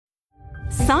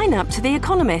Sign up to The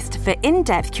Economist for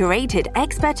in-depth curated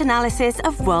expert analysis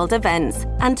of world events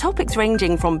and topics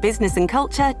ranging from business and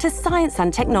culture to science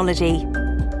and technology.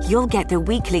 You'll get the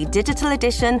weekly digital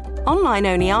edition,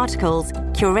 online-only articles,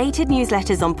 curated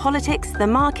newsletters on politics, the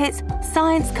markets,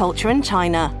 science, culture and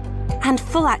China, and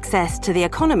full access to The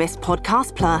Economist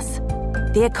Podcast Plus.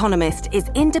 The Economist is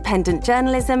independent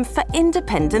journalism for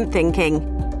independent thinking.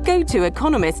 Go to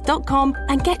economist.com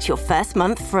and get your first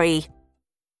month free.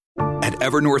 At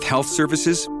Evernorth Health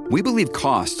Services, we believe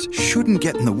costs shouldn't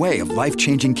get in the way of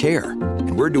life-changing care,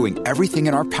 and we're doing everything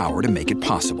in our power to make it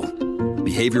possible.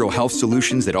 Behavioral health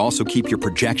solutions that also keep your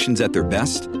projections at their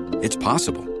best? It's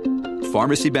possible.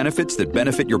 Pharmacy benefits that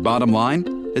benefit your bottom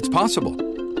line? It's possible.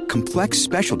 Complex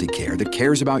specialty care that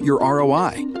cares about your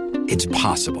ROI? It's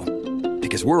possible.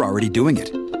 Because we're already doing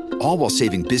it. All while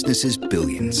saving businesses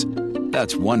billions.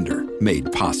 That's Wonder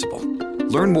made possible.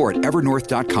 Learn more at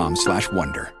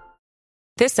evernorth.com/wonder.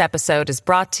 This episode is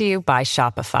brought to you by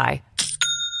Shopify.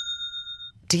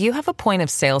 Do you have a point of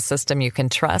sale system you can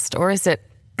trust, or is it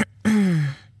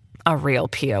a real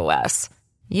POS?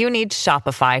 You need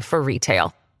Shopify for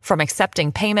retail. From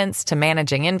accepting payments to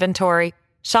managing inventory,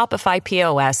 Shopify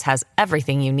POS has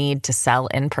everything you need to sell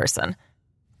in person.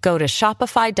 Go to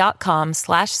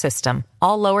shopify.com/system,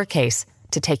 all lowercase,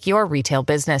 to take your retail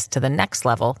business to the next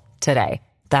level today.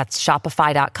 That's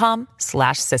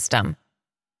shopify.com/system.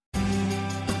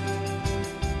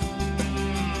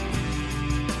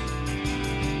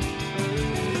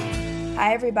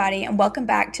 Hi, everybody, and welcome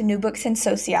back to New Books in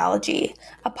Sociology,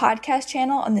 a podcast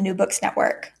channel on the New Books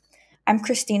Network. I'm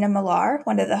Christina Millar,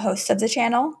 one of the hosts of the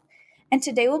channel, and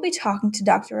today we'll be talking to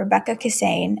Dr. Rebecca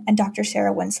Kissane and Dr.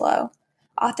 Sarah Winslow,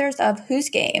 authors of Whose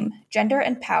Game? Gender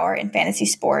and Power in Fantasy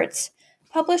Sports,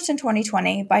 published in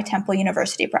 2020 by Temple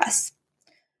University Press.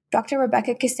 Dr.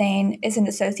 Rebecca Kissane is an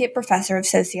associate professor of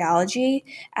sociology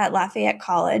at Lafayette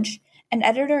College and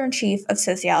editor-in-chief of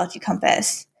Sociology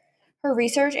Compass. Her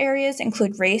research areas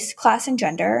include race, class, and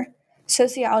gender,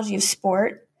 sociology of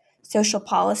sport, social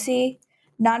policy,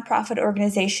 nonprofit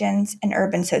organizations, and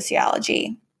urban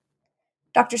sociology.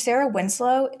 Dr. Sarah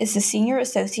Winslow is the Senior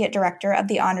Associate Director of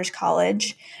the Honors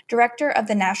College, Director of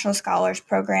the National Scholars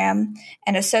Program,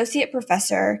 and Associate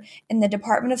Professor in the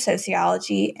Department of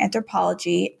Sociology,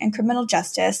 Anthropology, and Criminal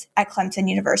Justice at Clemson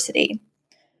University.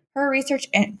 Her research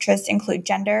interests include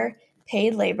gender,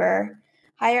 paid labor,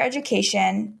 higher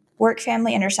education,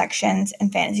 work-family intersections,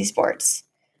 and fantasy sports.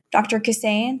 Dr.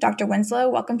 Kissane, Dr. Winslow,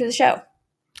 welcome to the show.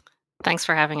 Thanks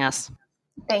for having us.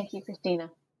 Thank you, Christina.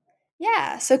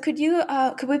 Yeah, so could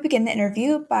we begin the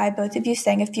interview by both of you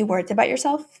saying a few words about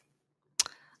yourself?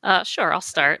 Sure, I'll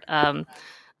start.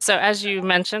 So as you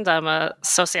mentioned, I'm a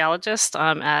sociologist.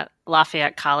 I'm at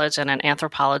Lafayette College in an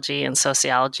anthropology and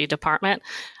sociology department.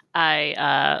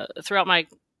 Throughout my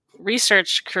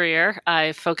research career,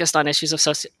 I focused on issues of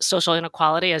social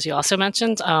inequality, as you also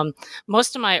mentioned.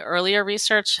 Most of my earlier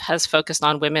research has focused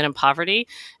on women in poverty,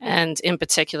 and in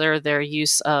particular, their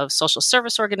use of social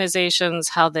service organizations,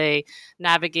 how they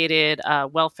navigated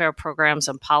welfare programs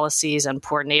and policies in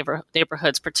poor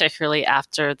neighborhoods, particularly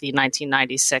after the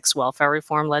 1996 welfare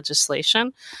reform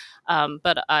legislation.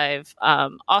 But I've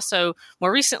also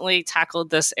more recently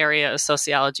tackled this area of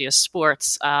sociology of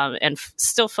sports and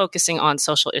still focusing on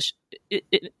social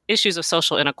issues of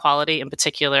social inequality, in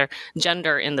particular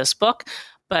gender in this book,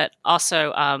 but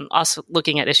also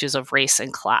looking at issues of race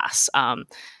and class.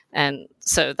 And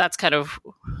so that's kind of,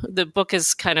 the book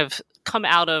has kind of come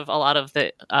out of a lot of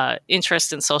the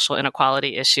interest in social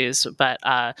inequality issues, but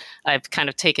I've kind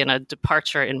of taken a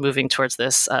departure in moving towards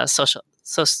this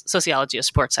sociology of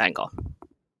sports angle.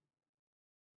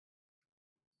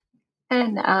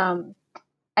 And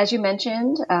as you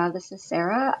mentioned, this is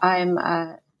Sarah. I'm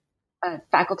a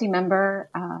faculty member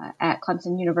at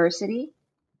Clemson University,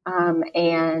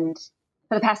 and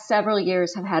for the past several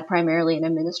years have had primarily an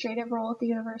administrative role at the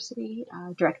university,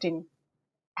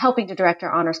 helping to direct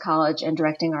our Honors College and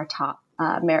directing our top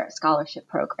merit scholarship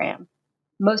program.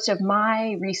 Most of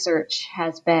my research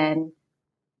has been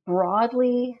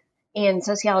broadly in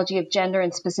sociology of gender,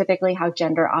 and specifically how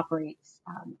gender operates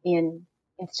in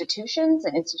institutions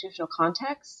and institutional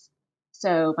contexts.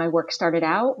 So my work started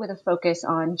out with a focus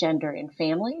on gender in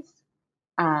families.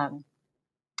 And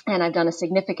I've done a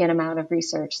significant amount of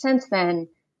research since then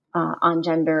on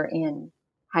gender in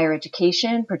higher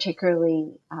education,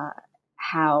 particularly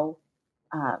how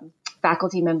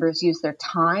faculty members use their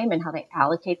time and how they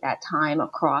allocate that time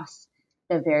across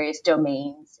the various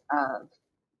domains of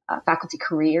faculty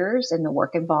careers and the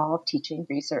work involved, teaching,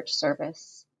 research,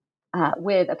 service,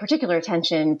 with a particular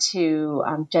attention to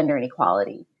gender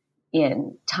inequality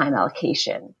in time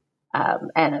allocation.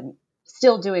 and I'm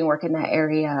still doing work in that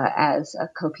area as a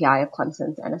co-PI of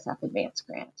Clemson's NSF Advanced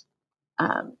Grant.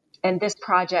 And this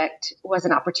project was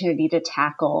an opportunity to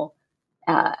tackle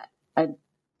a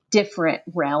different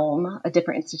realm, a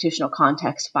different institutional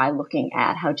context by looking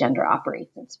at how gender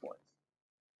operates in sports.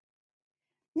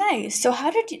 Nice. So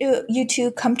how did you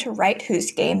two come to write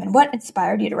Who's Game, and what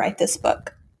inspired you to write this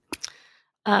book?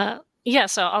 So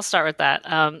I'll start with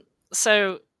that.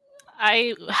 So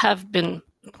I have been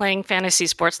playing fantasy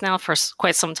sports now for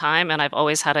quite some time, and I've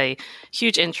always had a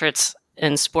huge interest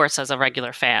in sports as a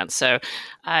regular fan. So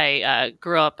I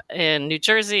grew up in New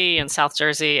Jersey and South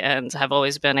Jersey and have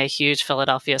always been a huge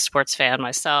Philadelphia sports fan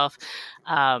myself.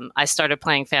 I started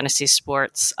playing fantasy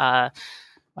sports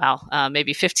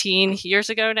maybe 15 years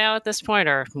ago now at this point,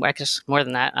 or I guess more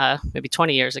than that, maybe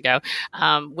 20 years ago,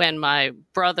 when my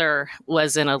brother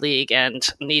was in a league and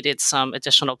needed some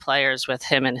additional players with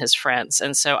him and his friends.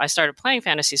 And so I started playing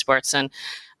fantasy sports, and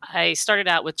I started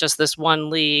out with just this one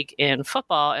league in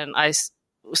football, and I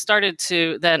started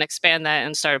to then expand that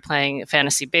and started playing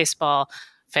fantasy baseball,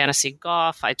 fantasy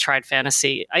golf. I tried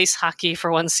fantasy ice hockey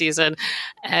for one season.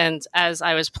 And as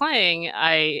I was playing,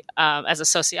 as a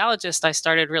sociologist, I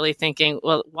started really thinking,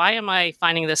 well, why am I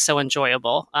finding this so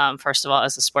enjoyable? First of all,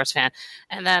 as a sports fan.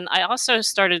 And then I also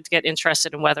started to get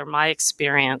interested in whether my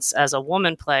experience as a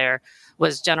woman player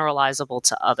was generalizable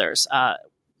to others.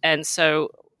 And so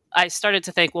I started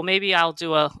to think, well, maybe I'll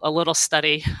do a little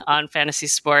study on fantasy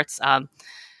sports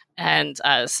and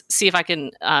see if I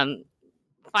can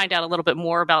find out a little bit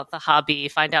more about the hobby,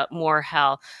 find out more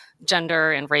how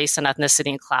gender and race and ethnicity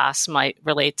and class might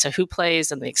relate to who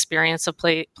plays and the experience of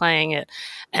playing it.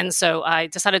 And so I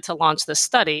decided to launch this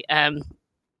study. And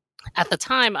at the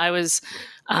time, I was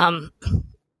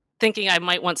thinking I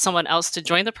might want someone else to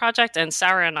join the project. And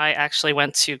Sarah and I actually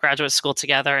went to graduate school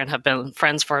together and have been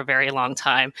friends for a very long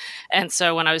time. And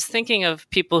so when I was thinking of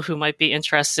people who might be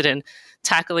interested in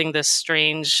tackling this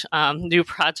strange new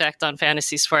project on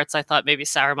fantasy sports, I thought maybe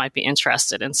Sarah might be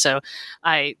interested. And so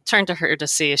I turned to her to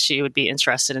see if she would be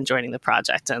interested in joining the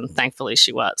project. And thankfully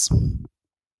she was.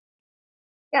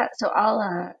 Yeah, so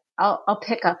I'll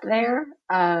pick up there.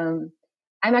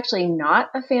 I'm actually not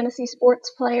a fantasy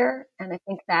sports player, and I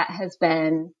think that has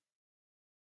been,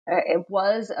 it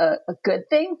was a good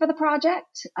thing for the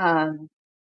project.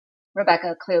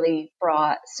 Rebecca clearly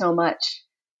brought so much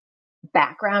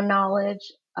background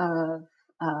knowledge of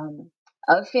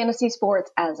fantasy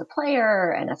sports as a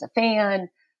player and as a fan.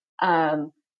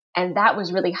 And that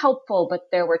was really helpful, but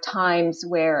there were times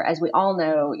where, as we all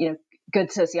know,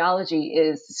 good sociology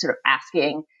is sort of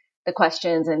asking the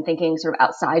questions and thinking sort of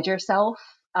outside yourself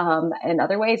in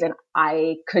other ways. And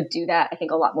I could do that, I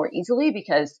think, a lot more easily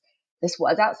because this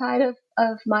was outside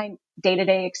of my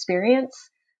day-to-day experience.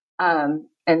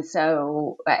 And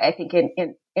so I think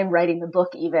in writing the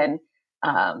book, even,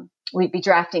 we'd be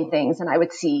drafting things and I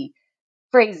would see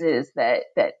phrases that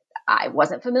I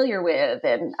wasn't familiar with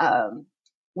and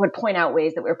would point out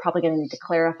ways that we were probably going to need to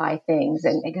clarify things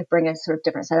and it could bring a sort of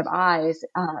different set of eyes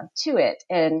to it.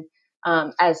 And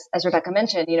as Rebecca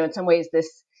mentioned, in some ways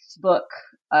this book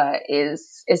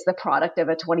is the product of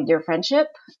a 20-year friendship.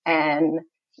 And,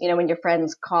 when your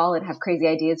friends call and have crazy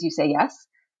ideas, you say yes.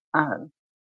 And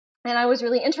I was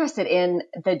really interested in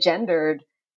the gendered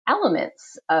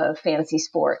elements of fantasy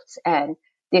sports and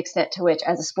the extent to which,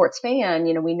 as a sports fan,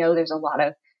 we know there's a lot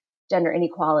of gender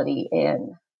inequality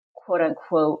in quote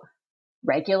unquote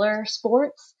regular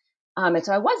sports. And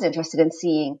so I was interested in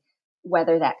seeing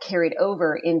whether that carried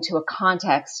over into a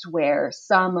context where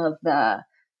some of the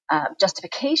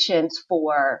justifications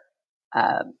for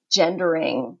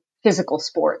gendering physical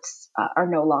sports are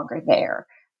no longer there.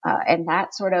 And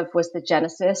that sort of was the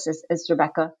genesis, as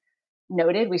Rebecca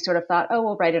noted. We sort of thought,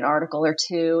 we'll write an article or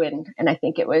two. And I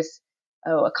think it was,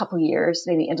 a couple years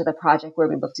maybe into the project where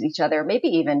we looked at each other, maybe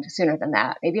even sooner than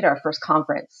that, maybe at our first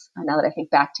conference, now that I think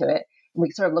back to it. And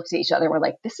we sort of looked at each other and we're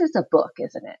like, this is a book,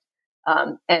 isn't it?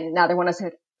 And neither one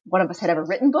of us had ever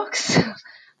written books.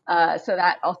 So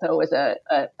that also was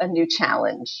a new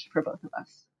challenge for both of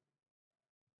us.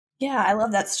 Yeah, I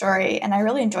love that story, and I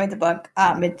really enjoyed the book.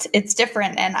 It's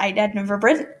different, and I had never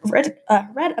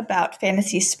read about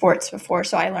fantasy sports before,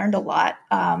 so I learned a lot.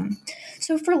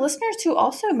 So for listeners who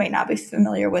also may not be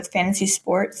familiar with fantasy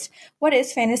sports, what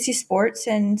is fantasy sports,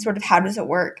 and sort of how does it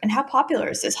work, and how popular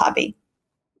is this hobby?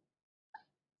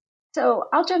 So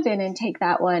I'll jump in and take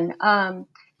that one. And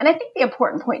I think the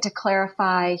important point to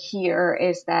clarify here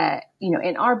is that,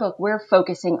 in our book, we're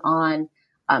focusing on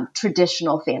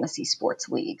traditional fantasy sports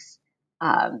leagues.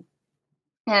 And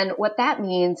And what that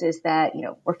means is that,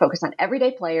 we're focused on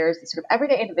everyday players, sort of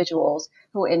everyday individuals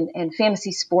who in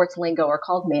fantasy sports lingo are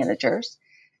called managers.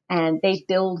 And they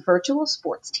build virtual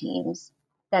sports teams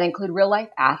that include real life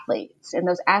athletes. And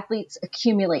those athletes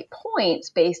accumulate points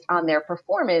based on their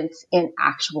performance in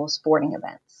actual sporting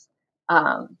events.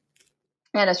 And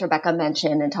as Rebecca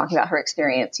mentioned in talking about her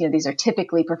experience, these are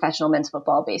typically professional men's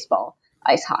football, baseball,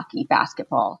 ice hockey,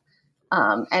 basketball.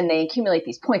 And they accumulate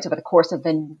these points over the course of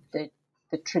the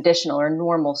traditional or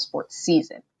normal sports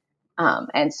season.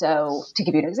 And so to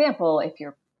give you an example, if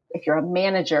you're a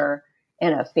manager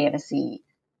in a fantasy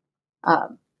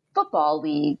football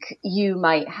league, you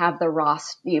might roster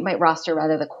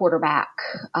the quarterback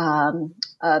of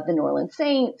the New Orleans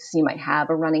Saints. You might have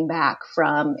a running back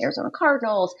from Arizona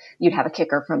Cardinals. You'd have a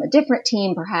kicker from a different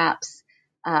team, perhaps.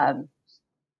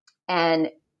 And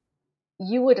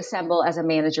you would assemble as a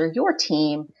manager your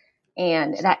team,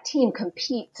 and that team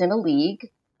competes in a league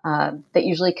that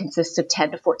usually consists of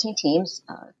 10 to 14 teams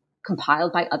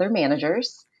compiled by other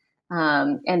managers.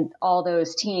 And all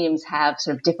those teams have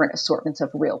sort of different assortments of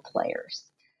real players.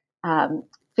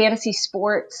 Fantasy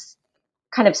sports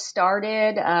kind of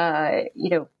started,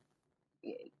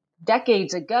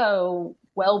 decades ago,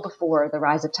 well before the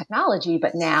rise of technology,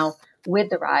 but now with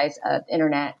the rise of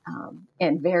internet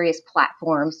and various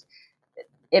platforms,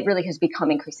 it really has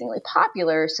become increasingly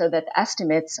popular, so that the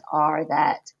estimates are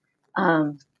that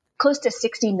close to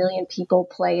 60 million people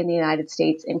play in the United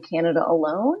States and Canada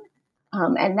alone.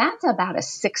 And that's about a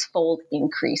 6-fold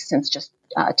increase since just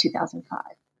 2005.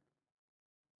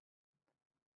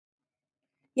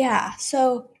 Yeah,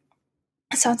 so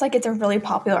it sounds like it's a really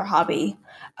popular hobby.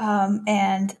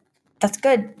 And that's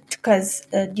good because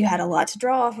you had a lot to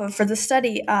draw off of for the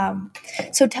study.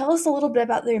 So tell us a little bit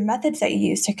about the methods that you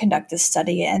used to conduct this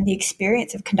study and the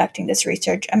experience of conducting this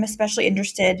research. I'm especially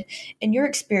interested in your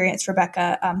experience,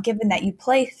 Rebecca, given that you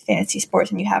play fantasy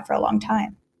sports and you have for a long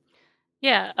time.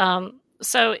 Yeah,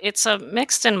 so it's a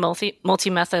mixed and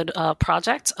multi-method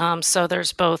project. So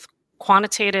there's both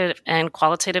quantitative and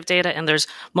qualitative data, and there's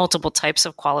multiple types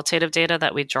of qualitative data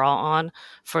that we draw on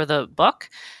for the book.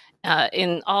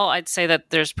 In all, I'd say that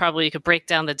you could break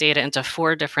down the data into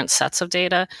 4 different sets of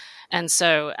data. And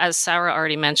so, as Sarah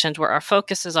already mentioned, where our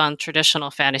focus is on traditional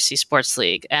fantasy sports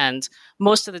league, and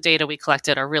most of the data we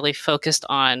collected are really focused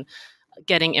on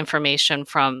getting information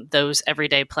from those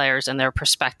everyday players and their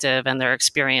perspective and their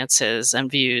experiences and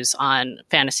views on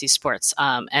fantasy sports.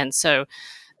 And so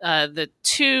the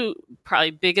 2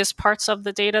 probably biggest parts of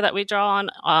the data that we draw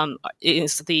on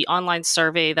is the online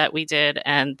survey that we did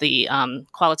and the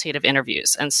qualitative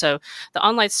interviews. And so the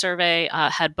online survey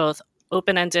had both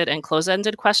open-ended and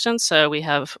closed-ended questions. So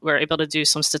we're able to do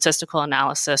some statistical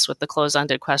analysis with the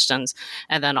closed-ended questions,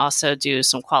 and then also do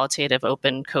some qualitative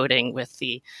open coding with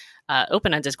the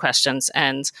open-ended questions.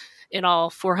 And in all,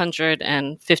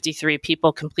 453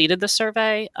 people completed the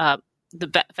survey.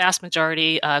 The vast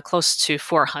majority, close to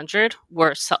 400,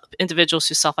 were individuals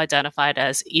who self-identified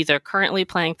as either currently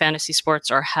playing fantasy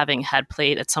sports or having had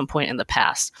played at some point in the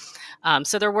past.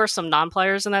 So there were some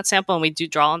non-players in that sample, and we do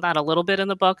draw on that a little bit in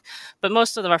the book, but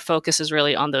most of our focus is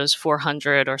really on those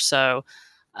 400 or so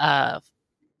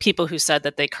people who said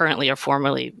that they currently or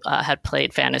formerly had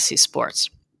played fantasy sports.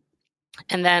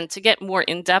 And then to get more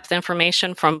in-depth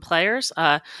information from players,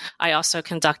 I also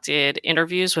conducted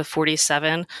interviews with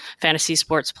 47 fantasy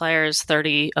sports players,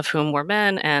 30 of whom were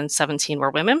men and 17 were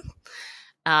women.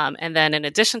 And then in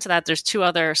addition to that, there's 2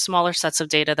 other smaller sets of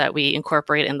data that we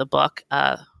incorporate in the book.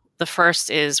 The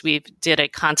first is we did a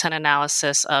content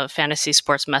analysis of fantasy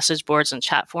sports message boards and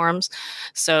chat forums.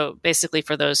 So basically,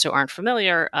 for those who aren't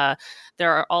familiar,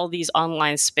 there are all these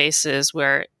online spaces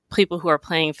where people who are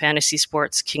playing fantasy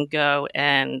sports can go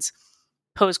and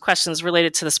pose questions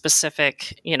related to the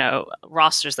specific,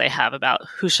 rosters they have about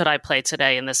who should I play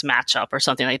today in this matchup or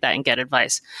something like that and get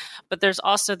advice. But there's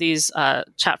also these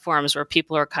chat forums where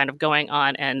people are kind of going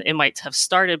on, and it might have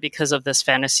started because of this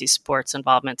fantasy sports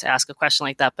involvement to ask a question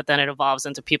like that, but then it evolves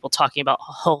into people talking about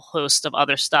a whole host of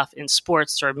other stuff in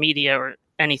sports or media or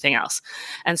anything else.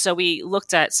 And so we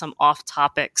looked at some off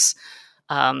topics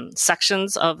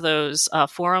sections of those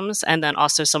forums, and then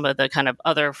also some of the kind of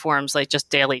other forums like just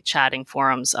daily chatting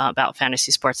forums about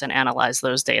fantasy sports, and analyze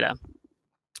those data.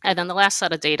 And then the last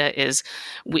set of data is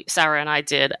Sarah and I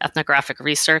did ethnographic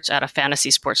research at a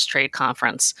fantasy sports trade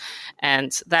conference,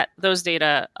 and those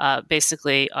data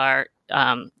basically are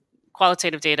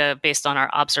qualitative data based on our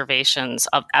observations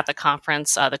at the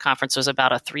conference. The conference was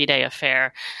about a 3-day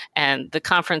affair, and the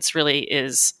conference really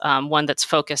is one that's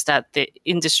focused at the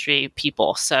industry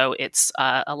people. So it's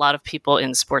a lot of people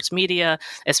in sports media,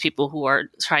 as people who are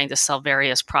trying to sell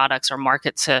various products or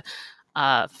market to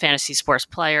fantasy sports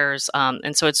players,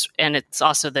 and so it's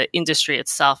also the industry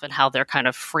itself and how they're kind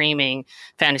of framing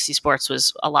fantasy sports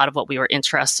was a lot of what we were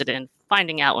interested in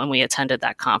finding out when we attended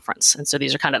that conference. And so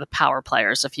these are kind of the power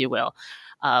players, if you will,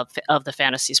 of the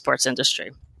fantasy sports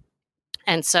industry.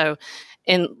 And so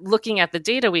in looking at the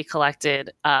data we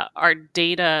collected, our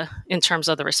data in terms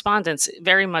of the respondents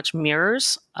very much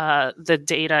mirrors the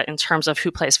data in terms of who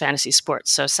plays fantasy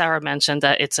sports. So Sarah mentioned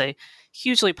that it's a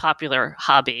hugely popular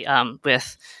hobby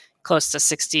with close to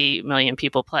 60 million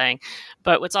people playing.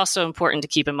 But what's also important to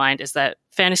keep in mind is that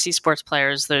fantasy sports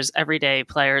players, those everyday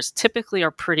players, typically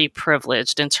are pretty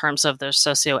privileged in terms of their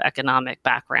socioeconomic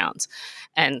backgrounds.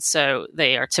 And so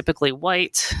they are typically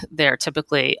white, they're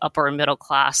typically upper and middle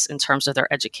class in terms of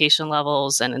their education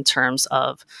levels and in terms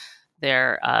of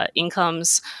their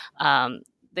incomes.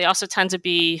 They also tend to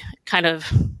be kind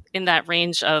of in that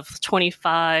range of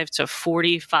 25 to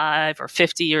 45 or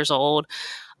 50 years old.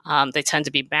 They tend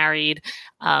to be married.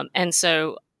 And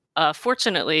so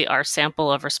fortunately, our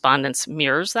sample of respondents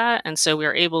mirrors that. And so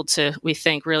we're able to, we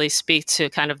think, really speak to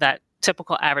kind of that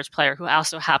typical average player who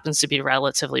also happens to be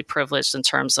relatively privileged in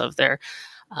terms of their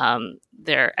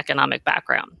economic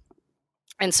background.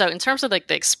 And so in terms of like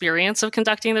the experience of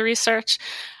conducting the research,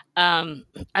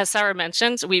 as Sarah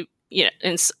mentioned, we,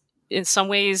 in some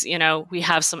ways, we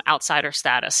have some outsider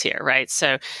status here, right?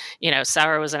 So,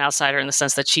 Sarah was an outsider in the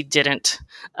sense that she didn't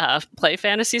play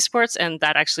fantasy sports, and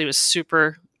that actually was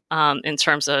super in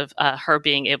terms of her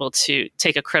being able to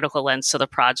take a critical lens to the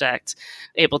project,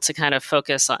 able to kind of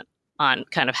focus on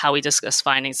kind of how we discuss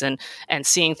findings and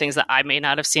seeing things that I may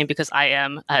not have seen, because I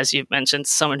am, as you mentioned,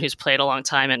 someone who's played a long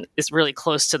time and is really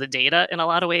close to the data in a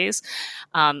lot of ways.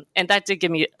 And that did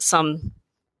give me some,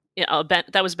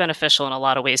 that was beneficial in a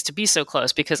lot of ways to be so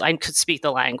close, because I could speak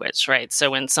the language, right? So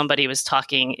when somebody was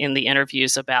talking in the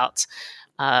interviews about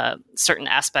certain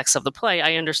aspects of the play,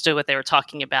 I understood what they were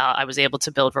talking about. I was able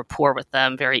to build rapport with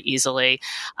them very easily.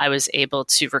 I was able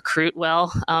to recruit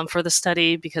well for the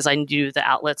study, because I knew the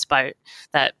outlets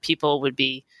that people would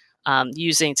be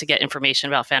using to get information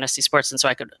about fantasy sports, and so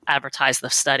I could advertise the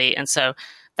study. And so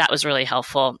that was really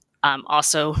helpful. I'm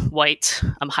also white.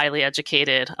 I'm highly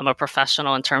educated. I'm a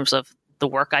professional in terms of the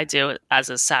work I do, as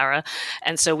is Sarah.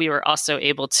 And so we were also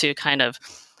able to kind of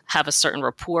have a certain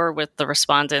rapport with the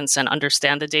respondents and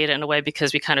understand the data in a way,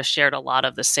 because we kind of shared a lot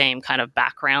of the same kind of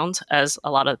background as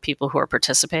a lot of the people who are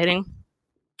participating.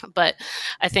 But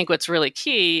I think what's really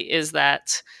key is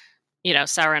that,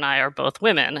 Sarah and I are both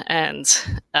women, and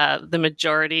the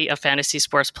majority of fantasy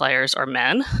sports players are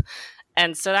men.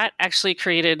 And so that actually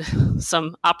created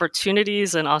some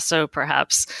opportunities and also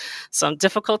perhaps some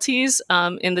difficulties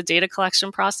in the data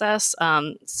collection process.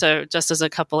 So just as a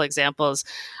couple examples,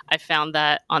 I found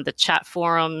that on the chat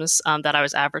forums that I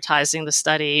was advertising the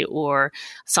study, or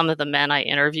some of the men I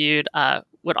interviewed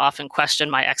would often question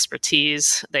my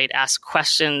expertise. They'd ask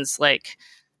questions like,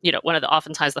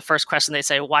 oftentimes the first question they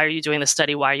say, why are you doing the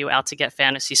study? Why are you out to get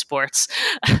fantasy sports?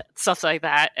 Stuff like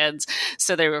that. And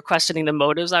so they were questioning the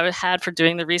motives I had for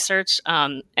doing the research.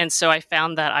 And so I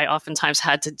found that I oftentimes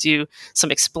had to do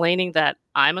some explaining that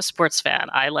I'm a sports fan.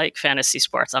 I like fantasy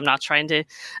sports. I'm not trying to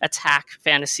attack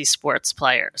fantasy sports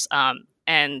players.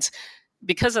 And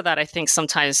because of that, I think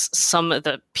sometimes some of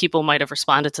the people might have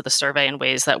responded to the survey in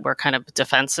ways that were kind of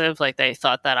defensive. Like they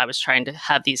thought that I was trying to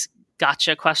have these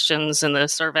gotcha questions in the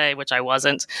survey, which I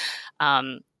wasn't.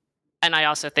 And I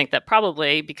also think that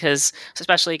probably because,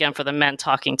 especially again for the men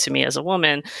talking to me as a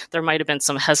woman, there might have been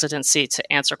some hesitancy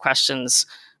to answer questions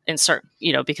in certain,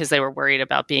 because they were worried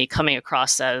about coming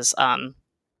across as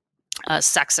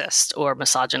sexist or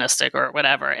misogynistic or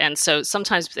whatever. And so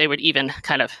sometimes they would even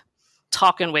kind of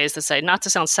talk in ways to say, not to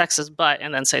sound sexist, but,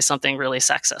 and then say something really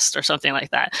sexist or something like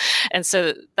that. And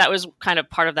so that was kind of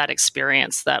part of that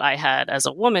experience that I had as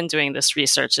a woman doing this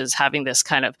research, is having this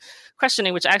kind of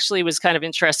questioning, which actually was kind of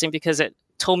interesting because it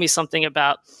told me something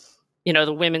about,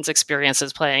 the women's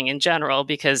experiences playing in general,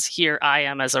 because here I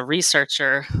am as a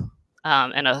researcher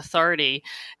and authority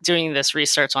doing this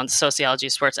research on sociology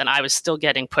of sports, and I was still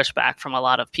getting pushback from a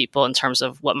lot of people in terms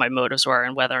of what my motives were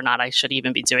and whether or not I should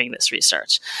even be doing this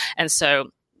research. And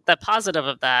so the positive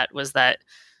of that was that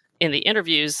in the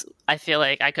interviews, I feel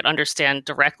like I could understand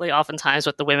directly oftentimes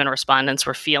what the women respondents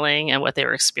were feeling and what they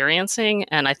were experiencing.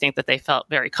 And I think that they felt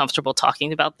very comfortable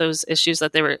talking about those issues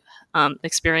that they were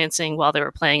experiencing while they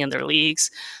were playing in their leagues.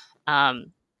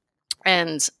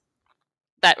 And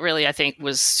that really, I think,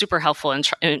 was super helpful in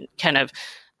kind of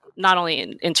not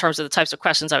only in terms of the types of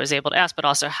questions I was able to ask, but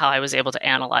also how I was able to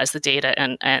analyze the data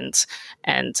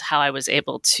and how I was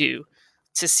able to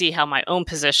see how my own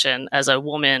position as a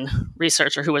woman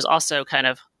researcher who was also kind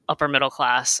of upper middle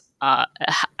class,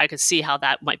 I could see how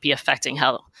that might be affecting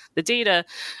how the data,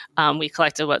 we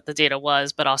collected what the data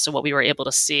was, but also what we were able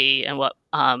to see and what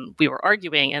we were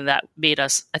arguing. And that made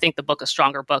us, I think, the book a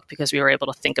stronger book because we were able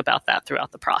to think about that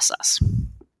throughout the process.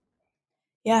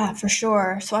 Yeah, for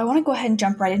sure. So I want to go ahead and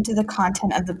jump right into the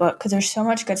content of the book because there's so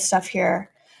much good stuff here.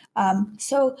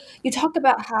 So you talked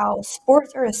about how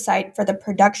sports are a site for the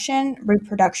production,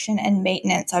 reproduction, and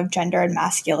maintenance of gender and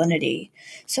masculinity.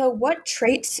 So what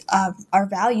traits are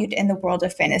valued in the world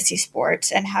of fantasy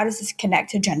sports, and how does this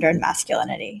connect to gender and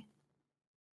masculinity?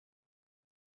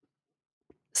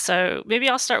 So maybe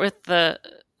I'll start with the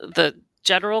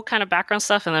general kind of background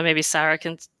stuff, and then maybe Sarah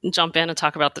can jump in and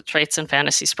talk about the traits in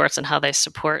fantasy sports and how they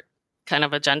support kind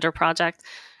of a gender project.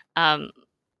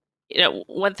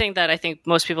 One thing that I think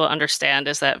most people understand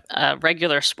is that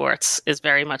regular sports is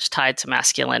very much tied to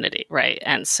masculinity, right?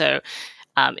 And so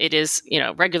it is,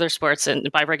 regular sports,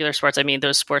 and by regular sports, I mean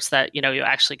those sports that, you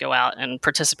actually go out and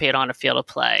participate on a field of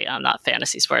play, not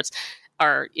fantasy sports,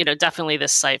 are, definitely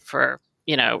this site for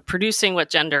producing what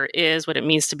gender is, what it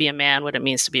means to be a man, what it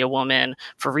means to be a woman,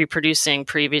 for reproducing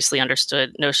previously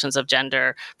understood notions of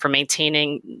gender, for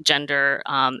maintaining gender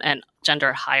and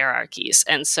gender hierarchies.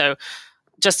 And so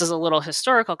just as a little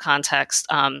historical context,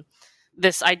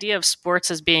 this idea of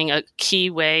sports as being a key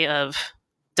way of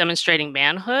demonstrating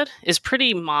manhood is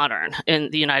pretty modern in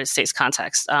the United States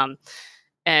context.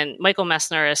 And Michael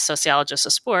Messner, a sociologist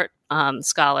of sport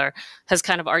scholar, has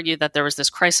kind of argued that there was this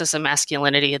crisis of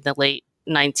masculinity in the late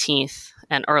 19th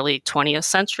and early 20th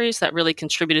centuries that really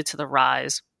contributed to the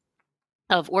rise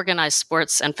of organized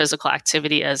sports and physical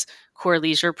activity as core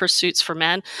leisure pursuits for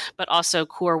men, but also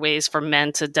core ways for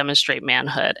men to demonstrate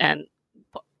manhood. And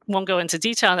won't go into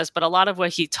detail on this, but a lot of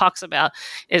what he talks about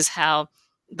is how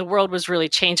the world was really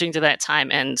changing to that time,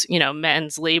 and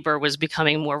men's labor was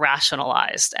becoming more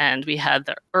rationalized, and we had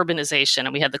the urbanization,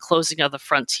 and we had the closing of the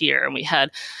frontier, and we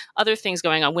had other things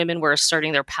going on. Women were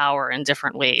asserting their power in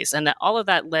different ways, and that all of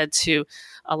that led to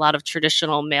a lot of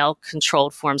traditional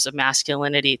male-controlled forms of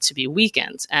masculinity to be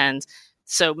weakened. And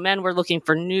so men were looking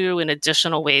for new and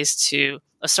additional ways to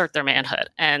assert their manhood.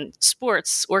 And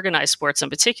sports, organized sports in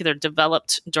particular,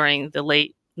 developed during the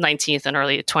late 19th and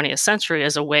early 20th century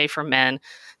as a way for men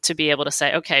to be able to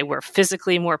say, okay, we're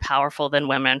physically more powerful than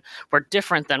women, we're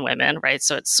different than women, right?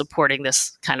 So it's supporting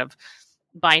this kind of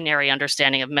binary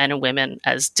understanding of men and women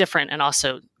as different and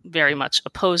also very much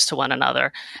opposed to one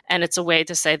another. And it's a way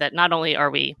to say that not only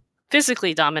are we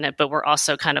physically dominant, but we're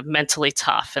also kind of mentally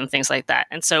tough and things like that.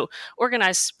 And so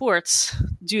organized sports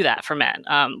do that for men.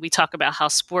 We talk about how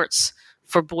sports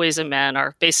for boys and men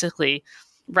are basically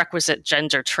requisite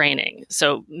gender training.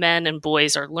 So men and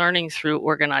boys are learning through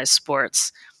organized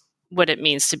sports what it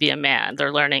means to be a man.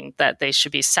 They're learning that they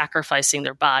should be sacrificing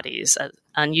their bodies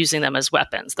and using them as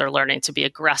weapons. They're learning to be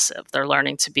aggressive. They're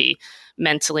learning to be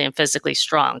mentally and physically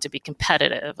strong, to be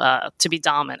competitive, to be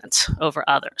dominant over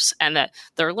others. And that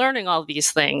they're learning all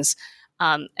these things.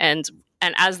 And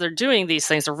as they're doing these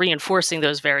things, they're reinforcing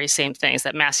those very same things,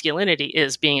 that masculinity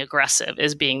is being aggressive,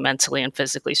 is being mentally and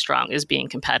physically strong, is being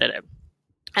competitive.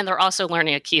 And they're also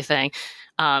learning a key thing,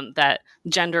 that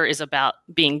gender is about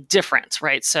being different,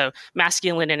 right? So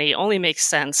masculinity only makes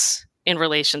sense in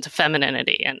relation to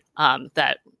femininity, and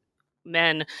that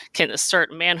men can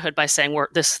assert manhood by saying,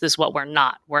 this is what we're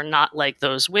not. We're not like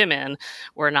those women.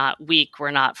 We're not weak.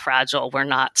 We're not fragile. We're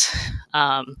not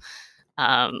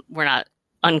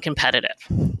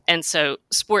uncompetitive. And so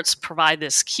sports provide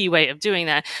this key way of doing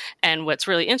that. And what's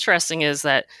really interesting is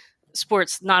that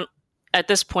sports not at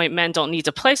this point, men don't need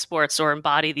to play sports or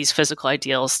embody these physical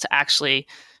ideals to actually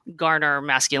garner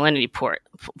masculinity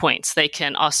points. They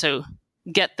can also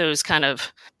get those kind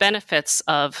of benefits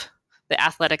of the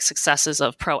athletic successes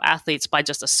of pro athletes by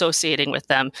just associating with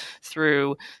them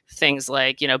through things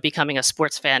like, becoming a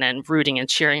sports fan and rooting and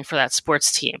cheering for that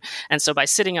sports team. And so by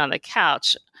sitting on the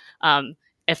couch,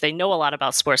 if they know a lot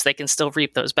about sports, they can still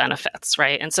reap those benefits,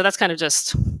 right? And so that's kind of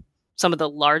just some of the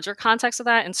larger context of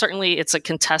that. And certainly it's a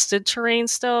contested terrain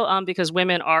still, because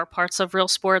women are parts of real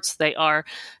sports. They are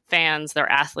fans,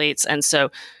 they're athletes. And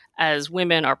so as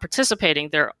women are participating,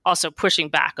 they're also pushing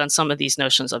back on some of these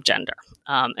notions of gender.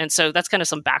 And so that's kind of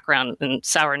some background. And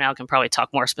Sarah now can probably talk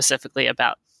more specifically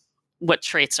about what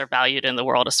traits are valued in the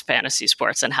world of fantasy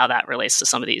sports and how that relates to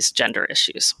some of these gender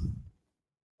issues.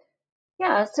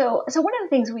 Yeah, so one of the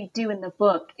things we do in the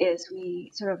book is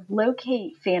we sort of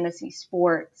locate fantasy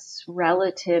sports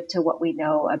relative to what we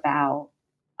know about,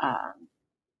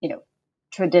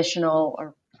 traditional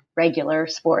or regular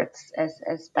sports,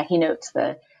 as Becky notes,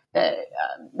 the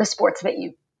sports that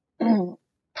you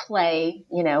play,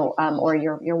 or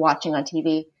you're watching on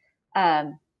TV,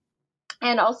 and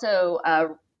also,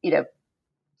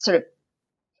 sort of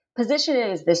position it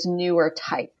as this newer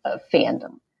type of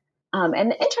fandom.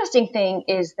 And the interesting thing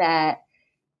is that,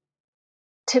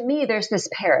 to me, there's this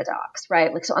paradox,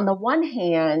 right? Like, so on the one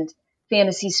hand,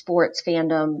 fantasy sports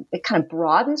fandom, it kind of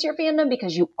broadens your fandom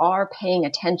because you are paying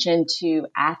attention to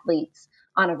athletes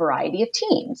on a variety of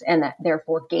teams, and that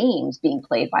therefore games being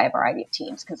played by a variety of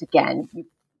teams. Because again,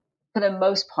 for the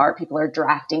most part, people are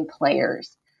drafting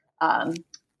players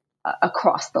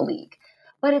across the league.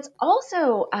 But it's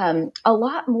also a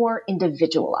lot more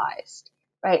individualized,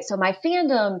 right? So my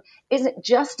fandom isn't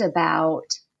just about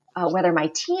whether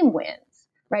my team wins,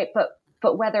 right?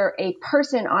 But whether a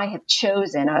person I have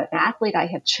chosen, an athlete I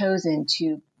have chosen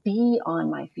to be on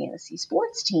my fantasy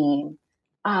sports team,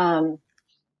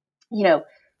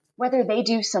 whether they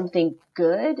do something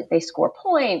good, they score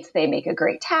points, they make a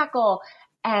great tackle,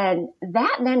 and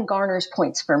that then garners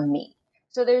points for me.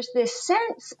 So there's this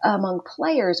sense among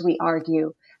players, we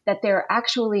argue, that they're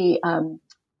actually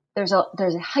there's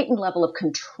a heightened level of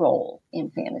control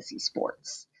in fantasy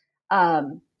sports.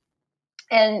 And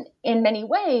in many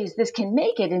ways, this can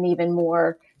make it an even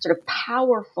more sort of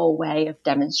powerful way of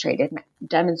demonstrating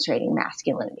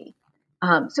masculinity.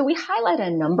 So we highlight a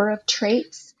number of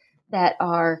traits that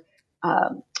are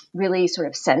really sort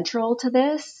of central to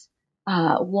this.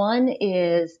 One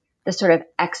is the sort of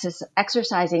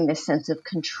exercising this sense of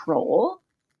control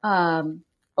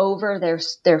over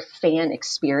their fan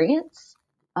experience,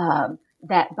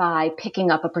 that by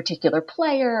picking up a particular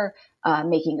player,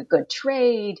 making a good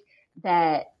trade,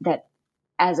 that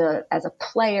as a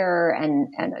player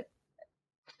and a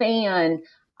fan,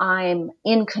 I'm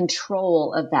in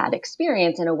control of that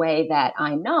experience in a way that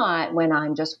I'm not when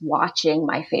I'm just watching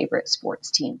my favorite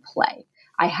sports team play.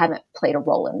 I haven't played a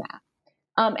role in that.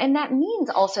 And that means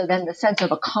also then the sense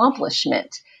of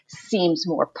accomplishment seems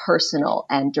more personal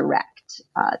and direct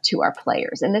to our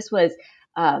players. And this was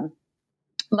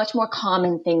much more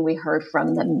common thing we heard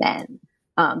from the men,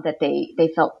 that they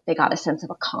felt they got a sense of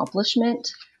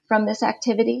accomplishment from this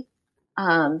activity.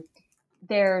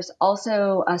 There's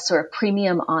also a sort of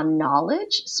premium on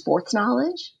knowledge, sports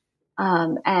knowledge.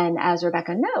 And as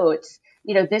Rebecca notes,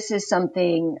 this is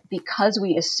something, because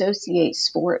we associate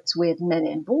sports with men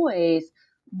and boys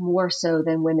more so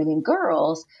than women and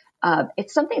girls,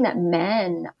 it's something that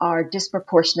men are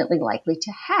disproportionately likely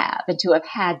to have and to have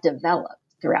had developed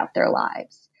throughout their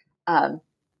lives.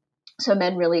 So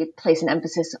men really place an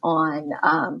emphasis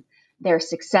on their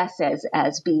success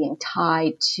as being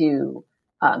tied to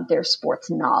their sports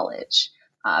knowledge.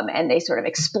 And they sort of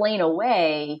explain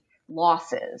away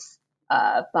losses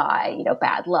by,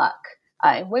 bad luck.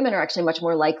 And women are actually much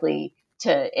more likely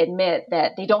to admit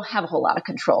that they don't have a whole lot of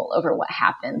control over what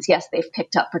happens. Yes, they've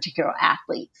picked up particular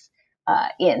athletes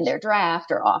in their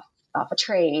draft or off a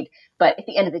trade, but at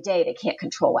the end of the day, they can't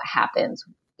control what happens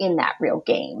in that real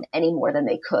game any more than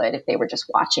they could if they were just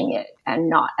watching it and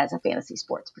not as a fantasy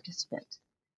sports participant.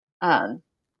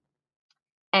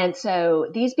 And so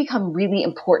these become really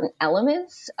important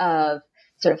elements of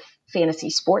sort of fantasy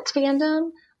sports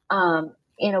fandom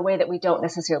in a way that we don't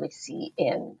necessarily see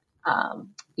in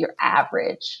your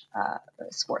average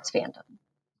sports fandom.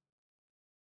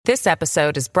 This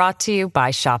episode is brought to you by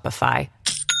Shopify.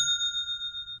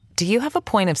 Do you have a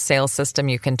point of sale system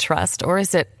you can trust, or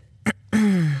is it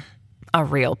a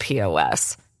real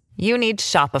POS? You need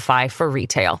Shopify for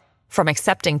retail. From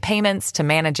accepting payments to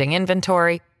managing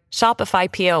inventory,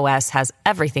 Shopify POS has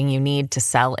everything you need to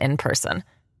sell in person.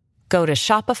 Go to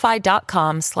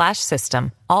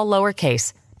shopify.com/system, all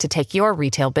lowercase, to take your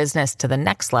retail business to the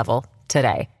next level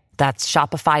today. That's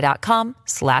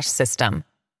shopify.com/system.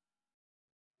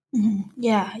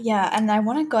 Yeah. And I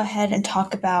want to go ahead and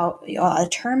talk about a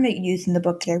term that you use in the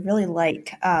book that I really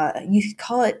like. You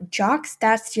call it jock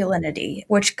masculinity,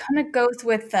 which kind of goes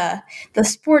with the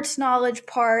sports knowledge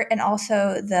part and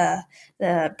also the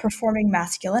performing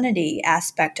masculinity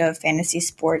aspect of fantasy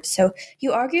sports. So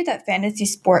you argue that fantasy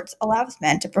sports allows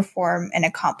men to perform and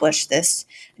accomplish this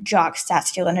jock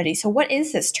masculinity. So what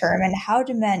is this term, and how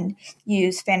do men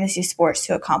use fantasy sports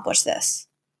to accomplish this?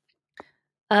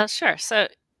 Sure. So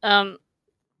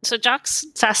jock's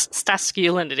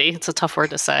masculinity, it's a tough word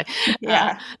to say.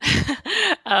 Yeah.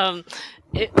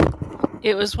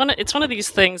 It's one of these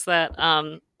things that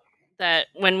that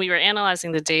when we were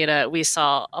analyzing the data, we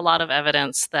saw a lot of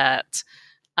evidence that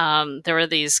there were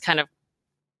these kind of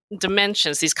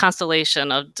dimensions, these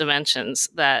constellation of dimensions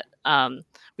that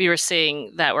we were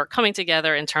seeing that were coming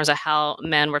together in terms of how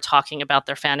men were talking about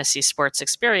their fantasy sports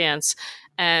experience,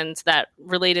 and that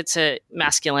related to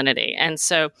masculinity. And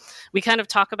so we kind of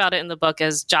talk about it in the book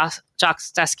as Jock's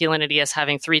masculinity as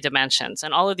having 3 dimensions.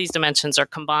 And all of these dimensions are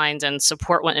combined and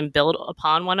support one and build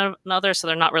upon one another. So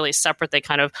they're not really separate. They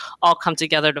kind of all come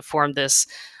together to form this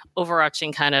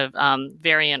overarching kind of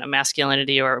variant of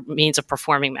masculinity or means of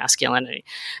performing masculinity.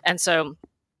 And so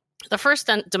the first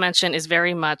dimension is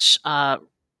very much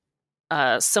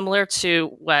similar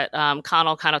to what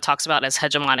Connell kind of talks about as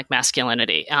hegemonic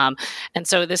masculinity. And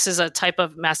so this is a type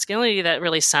of masculinity that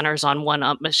really centers on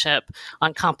one-upmanship,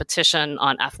 on competition,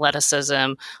 on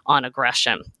athleticism, on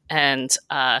aggression. And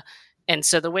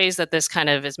so the ways that this kind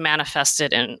of is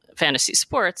manifested in fantasy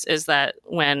sports is that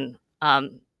when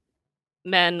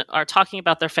men are talking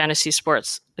about their fantasy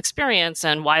sports experience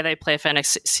and why they play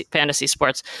fantasy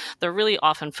sports, they're really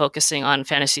often focusing on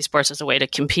fantasy sports as a way to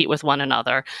compete with one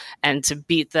another and to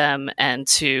beat them and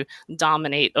to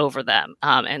dominate over them.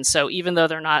 And so even though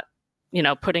they're not,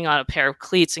 putting on a pair of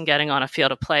cleats and getting on a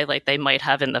field of play like they might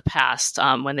have in the past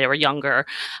when they were younger,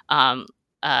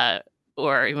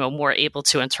 or more able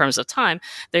to in terms of time,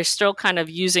 they're still kind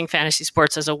of using fantasy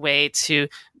sports as a way to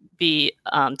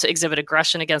to exhibit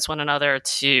aggression against one another,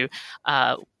 to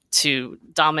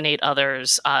dominate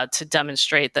others, to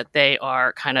demonstrate that they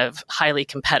are kind of highly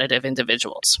competitive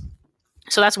individuals.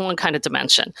 So that's one kind of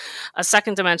dimension. A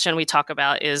second dimension we talk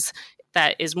about is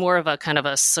more of a kind of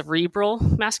a cerebral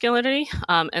masculinity.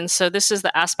 And so this is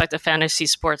the aspect of fantasy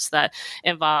sports that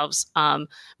involves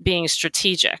being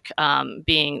strategic,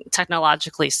 being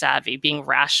technologically savvy, being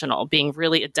rational, being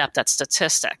really adept at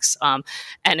statistics.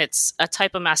 And it's a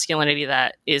type of masculinity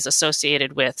that is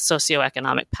associated with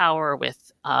socioeconomic power,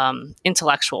 with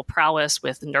intellectual prowess,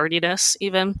 with nerdiness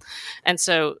even. And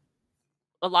so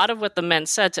a lot of what the men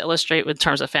said to illustrate in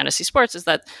terms of fantasy sports is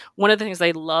that one of the things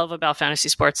they love about fantasy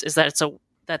sports is that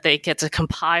that they get to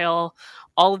compile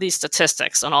all of these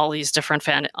statistics on all these different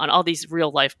on all these real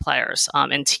life players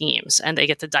and teams, and they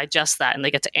get to digest that and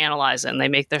they get to analyze it, and they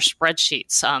make their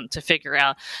spreadsheets to figure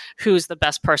out who's the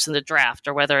best person to draft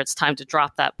or whether it's time to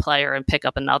drop that player and pick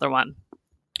up another one.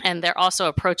 And they're also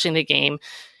approaching the game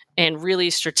in really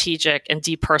strategic and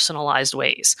depersonalized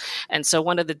ways. And so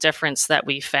one of the difference that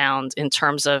we found in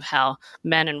terms of how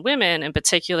men and women in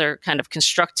particular kind of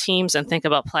construct teams and think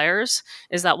about players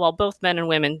is that while both men and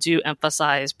women do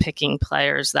emphasize picking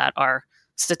players that are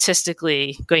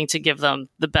statistically going to give them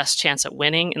the best chance at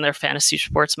winning in their fantasy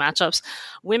sports matchups,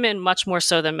 women, much more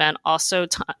so than men, also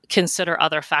consider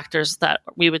other factors that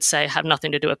we would say have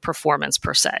nothing to do with performance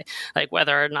per se, like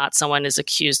whether or not someone is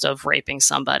accused of raping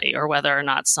somebody or whether or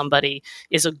not somebody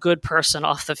is a good person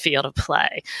off the field of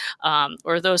play,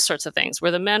 or those sorts of things,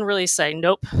 where the men really say,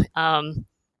 nope,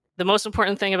 the most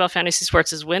important thing about fantasy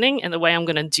sports is winning. And the way I'm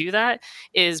going to do that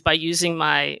is by using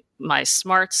my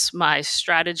smarts, my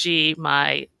strategy,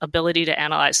 my ability to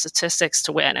analyze statistics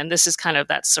to win. And this is kind of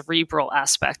that cerebral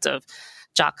aspect of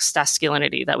Jock's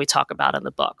masculinity that we talk about in the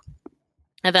book.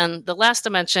 And then the last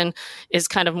dimension is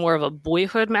kind of more of a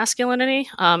boyhood masculinity.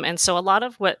 And so a lot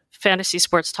of what fantasy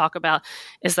sports talk about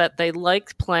is that they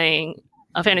like playing,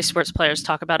 fantasy sports players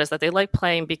talk about is that they like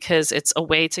playing because it's a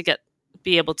way to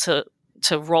be able to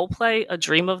role play a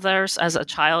dream of theirs as a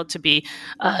child, to be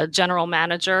a general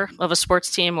manager of a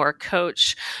sports team or a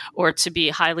coach, or to be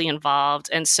highly involved.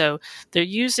 And so they're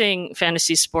using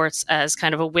fantasy sports as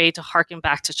kind of a way to harken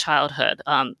back to childhood.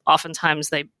 Oftentimes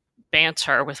they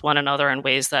banter with one another in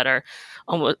ways that are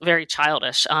almost very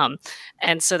childish.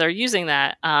 And so they're using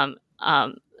that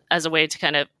as a way to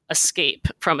kind of escape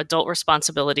from adult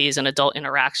responsibilities and adult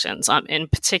interactions. In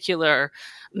particular,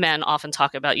 men often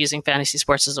talk about using fantasy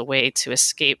sports as a way to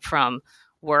escape from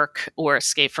work or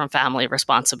escape from family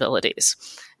responsibilities.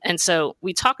 And so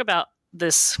we talk about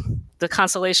the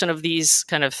constellation of these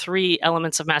kind of 3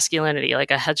 elements of masculinity,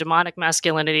 like a hegemonic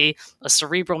masculinity, a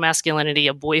cerebral masculinity,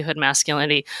 a boyhood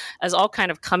masculinity, as all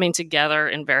kind of coming together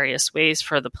in various ways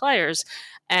for the players,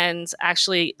 and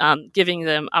actually giving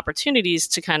them opportunities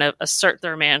to kind of assert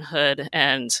their manhood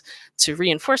and to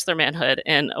reinforce their manhood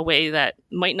in a way that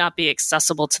might not be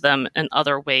accessible to them in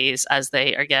other ways, as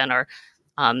they, again, are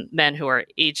men who are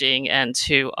aging and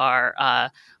who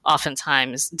are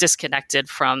oftentimes disconnected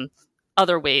from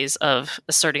other ways of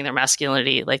asserting their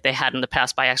masculinity like they had in the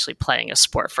past by actually playing a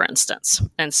sport, for instance.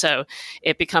 And so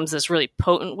it becomes this really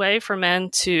potent way for men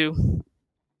to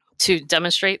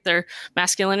demonstrate their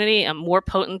masculinity, and more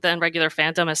potent than regular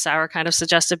fandom, as Sarah kind of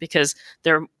suggested, because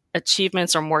they're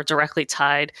achievements are more directly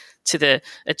tied to the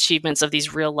achievements of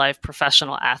these real life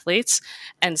professional athletes.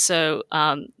 And so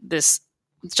this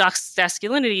Jock's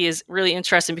masculinity is really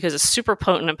interesting because it's super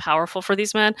potent and powerful for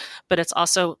these men, but it's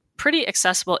also pretty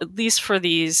accessible, at least for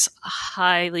these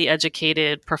highly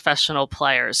educated professional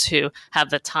players who have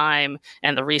the time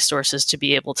and the resources to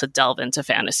be able to delve into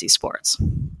fantasy sports.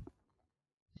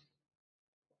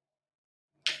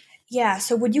 Yeah,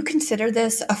 so would you consider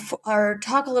this, or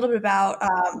talk a little bit about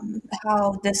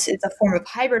how this is a form of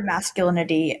hybrid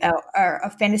masculinity or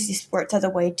of fantasy sports as a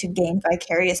way to gain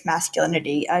vicarious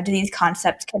masculinity? Do these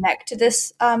concepts connect to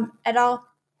this at all?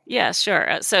 Yeah,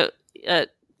 sure.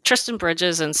 Tristan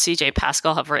Bridges and CJ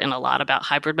Pascal have written a lot about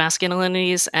hybrid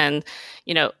masculinities. And,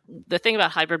 the thing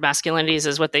about hybrid masculinities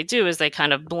is what they do is they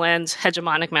kind of blend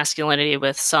hegemonic masculinity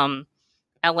with some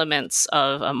elements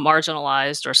of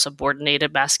marginalized or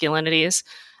subordinated masculinities,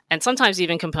 and sometimes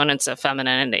even components of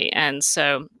femininity. And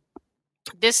so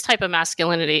this type of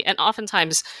masculinity, and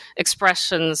oftentimes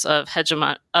expressions of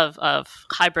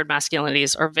hybrid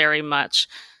masculinities, are very much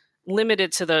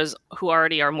limited to those who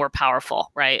already are more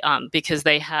powerful, right? Because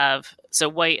they have, so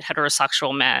white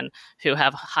heterosexual men who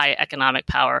have high economic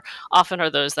power often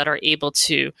are those that are able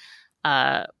to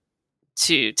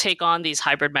take on these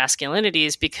hybrid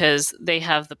masculinities because they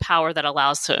have the power that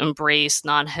allows to embrace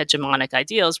non-hegemonic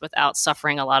ideals without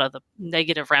suffering a lot of the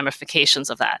negative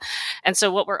ramifications of that. And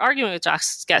so what we're arguing with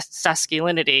Jock's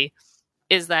masculinity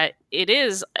is that it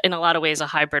is, in a lot of ways, a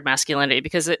hybrid masculinity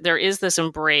because there is this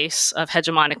embrace of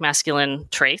hegemonic masculine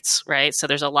traits, right? So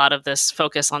there's a lot of this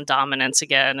focus on dominance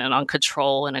again and on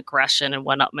control and aggression and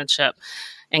one-upmanship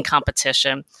and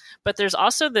competition. But there's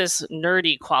also this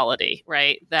nerdy quality,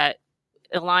 right, that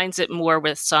aligns it more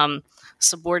with some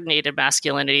subordinated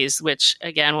masculinities, which,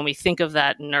 again, when we think of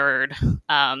that nerd,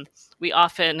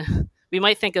 we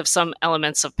might think of some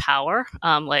elements of power,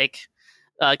 like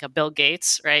a Bill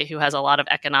Gates, right, who has a lot of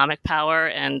economic power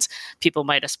and people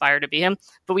might aspire to be him.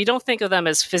 But we don't think of them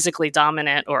as physically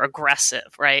dominant or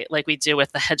aggressive, right, like we do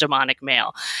with the hegemonic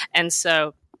male. And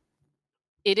so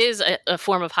it is a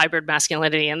form of hybrid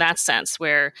masculinity in that sense,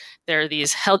 where there are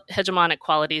these hegemonic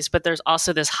qualities, but there's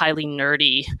also this highly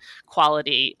nerdy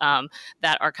quality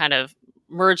that are kind of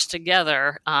merged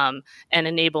together and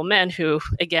enable men who,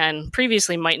 again,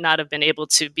 previously might not have been able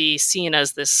to be seen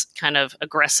as this kind of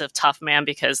aggressive, tough man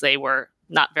because they were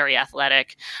not very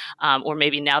athletic, or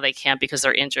maybe now they can't because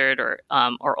they're injured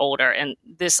or older. And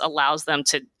this allows them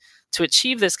to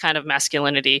achieve this kind of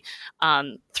masculinity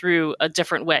through a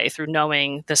different way, through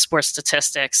knowing the sports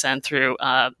statistics and through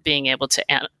being able to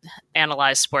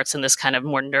analyze sports in this kind of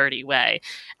more nerdy way.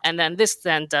 And then this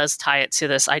then does tie it to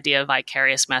this idea of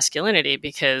vicarious masculinity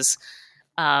because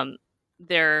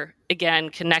they're, again,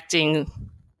 connecting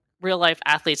real-life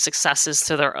athletes' successes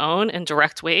to their own in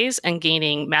direct ways and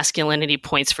gaining masculinity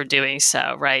points for doing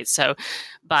so, right? So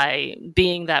by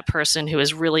being that person who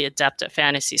is really adept at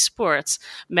fantasy sports,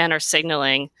 men are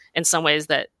signaling in some ways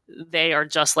that they are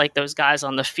just like those guys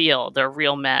on the field. They're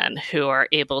real men who are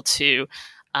able to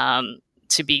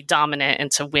be dominant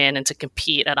and to win and to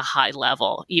compete at a high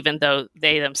level, even though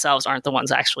they themselves aren't the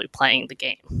ones actually playing the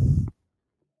game.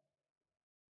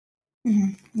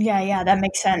 Mm-hmm. Yeah, that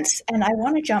makes sense. And I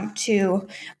want to jump to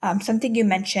something you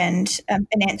mentioned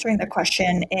in answering the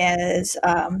question is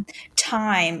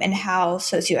time and how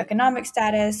socioeconomic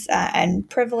status and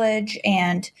privilege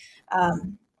and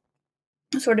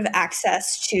sort of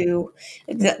access to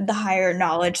the higher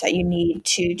knowledge that you need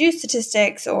to do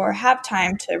statistics or have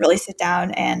time to really sit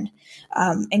down and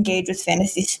engage with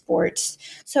fantasy sports.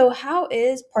 So how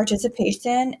is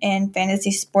participation in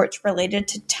fantasy sports related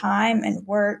to time and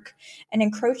work and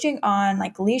encroaching on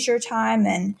like leisure time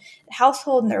and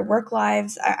household and their work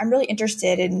lives? I'm really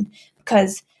interested in,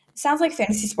 because it sounds like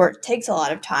fantasy sport takes a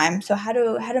lot of time. So how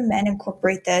do men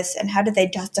incorporate this, and how do they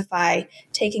justify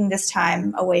taking this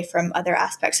time away from other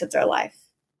aspects of their life?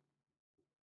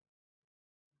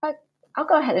 I'll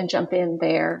go ahead and jump in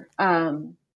there.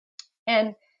 And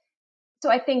so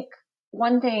I think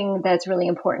one thing that's really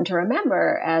important to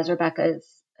remember, as Rebecca's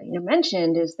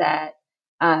mentioned, is that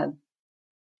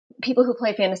people who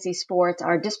play fantasy sports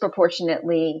are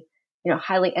disproportionately,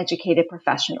 highly educated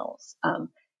professionals,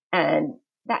 and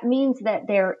that means that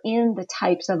they're in the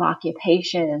types of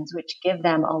occupations which give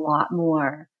them a lot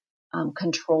more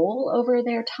control over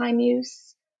their time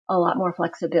use, a lot more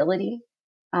flexibility.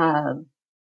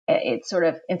 It's sort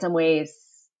of, in some ways,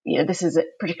 this is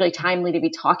particularly timely to be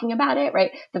talking about it,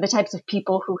 right? They're the types of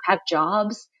people who have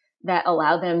jobs that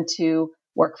allow them to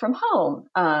work from home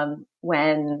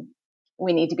when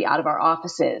we need to be out of our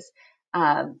offices.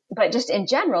 But just in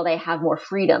general, they have more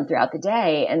freedom throughout the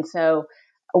day. And so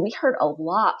we heard a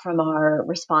lot from our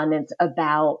respondents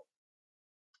about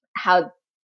how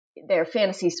their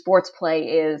fantasy sports play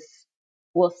is,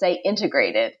 we'll say,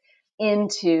 integrated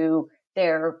into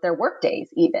their work days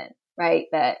even, right?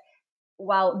 That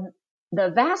while the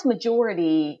vast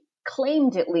majority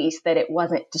claimed at least that it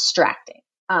wasn't distracting,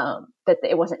 that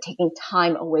it wasn't taking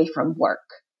time away from work,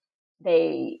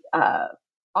 they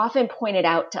often pointed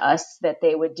out to us that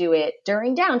they would do it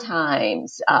during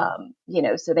downtimes.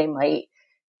 So they might,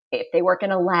 if they work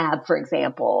in a lab, for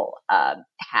example,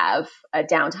 have a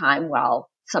downtime while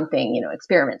something,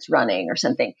 experiments running or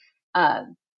something,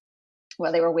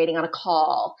 while they were waiting on a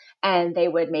call, and they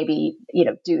would maybe,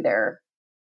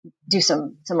 do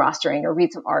some rostering or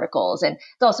read some articles. And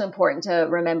it's also important to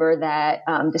remember that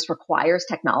this requires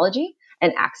technology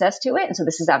and access to it. And so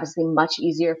this is obviously much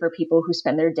easier for people who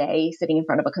spend their day sitting in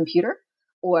front of a computer,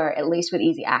 or at least with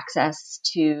easy access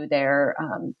to their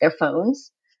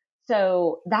phones.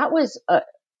 So that was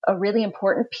a really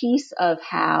important piece of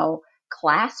how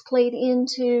class played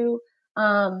into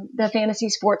the fantasy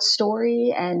sports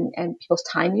story and people's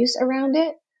time use around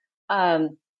it.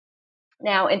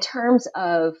 Now, in terms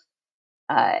of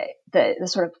the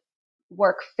sort of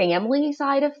work family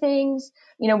side of things,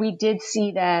 we did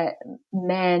see that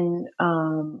men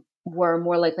were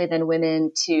more likely than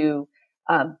women to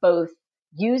both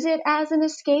use it as an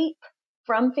escape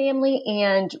from family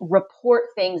and report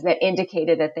things that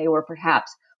indicated that they were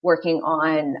perhaps working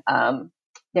on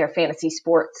their fantasy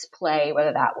sports play,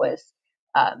 whether that was,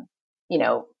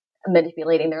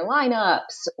 manipulating their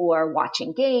lineups or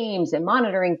watching games and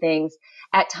monitoring things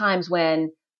at times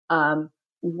when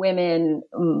women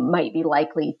might be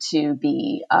likely to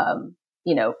be,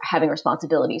 having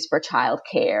responsibilities for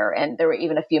childcare. And there were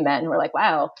even a few men who were like,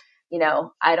 wow,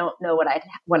 I don't know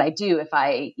what I do if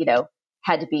I,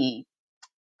 had to be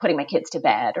putting my kids to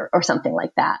bed or something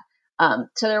like that.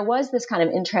 So there was this kind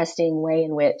of interesting way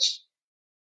in which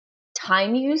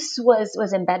time use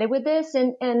was embedded with this.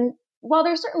 And while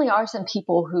there certainly are some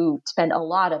people who spend a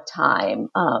lot of time,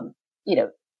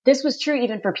 this was true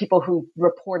even for people who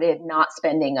reported not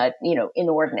spending a,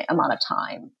 inordinate amount of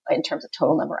time in terms of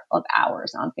total number of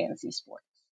hours on fantasy sports.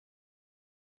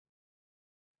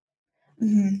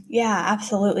 Mm-hmm. Yeah,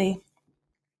 absolutely.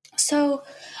 So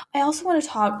I also want to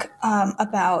talk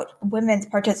about women's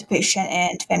participation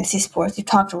in fantasy sports. You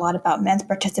talked a lot about men's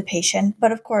participation,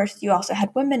 but of course you also had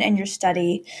women in your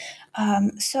study.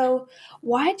 So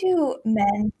why do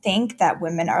men think that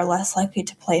women are less likely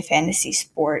to play fantasy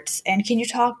sports? And can you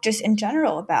talk just in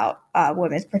general about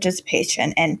women's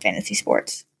participation in fantasy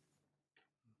sports?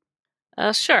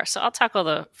 Sure. So I'll tackle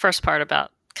the first part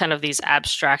about kind of these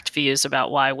abstract views about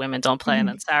why women don't play, and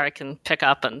then Sarah can pick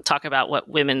up and talk about what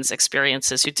women's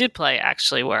experiences who did play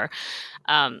actually were.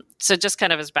 So just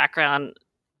kind of as background,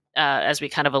 as we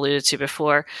kind of alluded to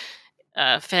before,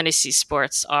 fantasy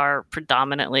sports are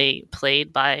predominantly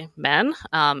played by men.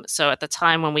 So at the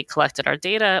time when we collected our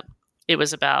data, it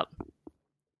was about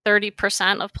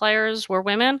 30% of players were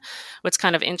women. What's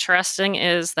kind of interesting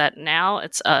is that now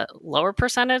it's a lower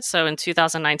percentage. So in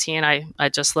 2019, I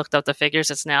just looked up the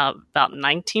figures. It's now about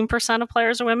 19% of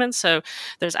players are women. So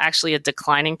there's actually a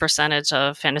declining percentage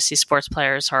of fantasy sports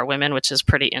players who are women, which is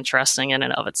pretty interesting in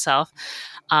and of itself.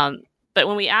 But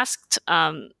when we asked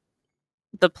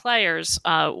the players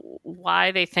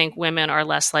why they think women are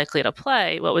less likely to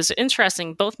play, what was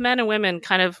interesting, both men and women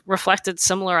kind of reflected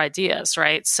similar ideas,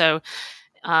 right? So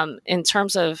in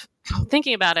terms of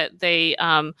thinking about it, they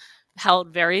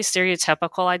held very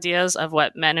stereotypical ideas of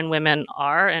what men and women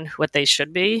are and what they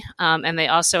should be. And they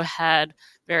also had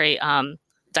very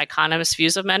dichotomous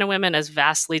views of men and women as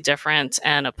vastly different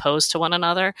and opposed to one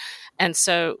another. And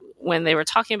so when they were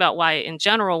talking about why in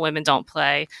general women don't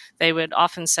play, they would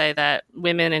often say that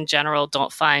women in general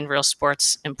don't find real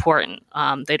sports important.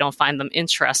 They don't find them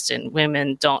interesting.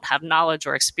 Women don't have knowledge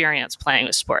or experience playing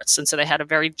with sports. And so they had a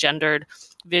very gendered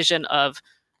vision of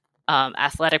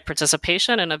athletic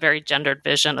participation and a very gendered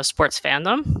vision of sports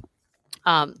fandom.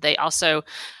 They also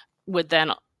would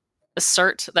then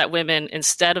assert that women,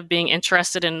 instead of being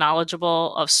interested and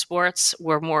knowledgeable of sports,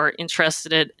 were more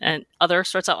interested in other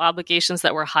sorts of obligations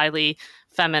that were highly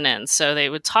feminine. So they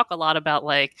would talk a lot about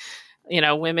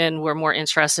women were more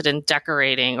interested in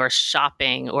decorating or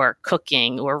shopping or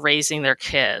cooking or raising their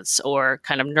kids or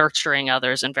kind of nurturing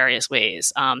others in various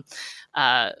ways.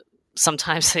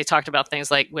 Sometimes they talked about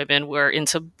things like women were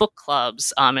into book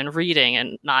clubs and reading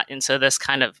and not into this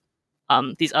kind of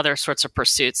these other sorts of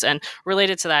pursuits. And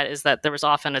related to that is that there was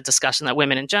often a discussion that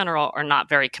women in general are not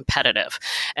very competitive.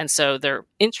 And so their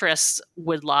interests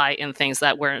would lie in things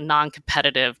that were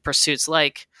non-competitive pursuits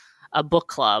like a book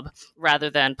club rather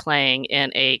than playing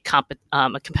in a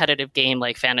competitive game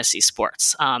like fantasy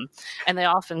sports. And they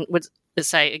often would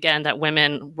say, again, that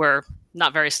women were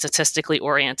not very statistically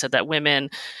oriented, that women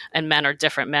and men are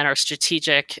different. Men are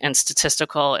strategic and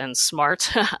statistical and smart,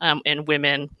 and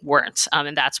women weren't.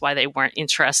 And that's why they weren't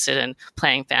interested in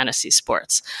playing fantasy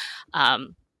sports.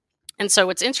 And so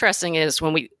what's interesting is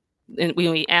when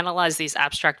we analyze these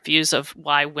abstract views of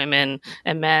why women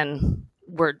and men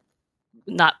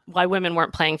why women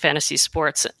weren't playing fantasy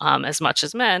sports as much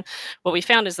as men, what we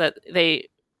found is that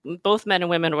both men and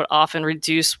women would often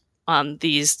reduce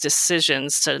these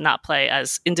decisions to not play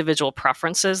as individual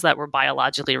preferences that were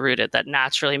biologically rooted, that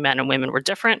naturally men and women were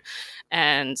different,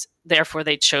 and therefore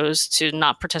they chose to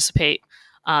not participate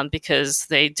because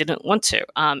they didn't want to.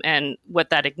 And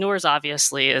what that ignores,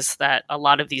 obviously, is that a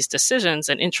lot of these decisions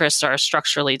and interests are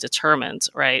structurally determined,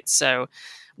 right? So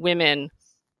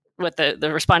what the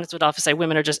respondents would often say,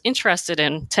 women are just interested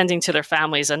in tending to their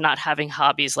families and not having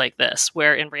hobbies like this,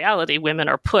 where in reality, women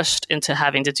are pushed into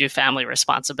having to do family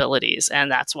responsibilities.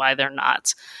 And that's why they're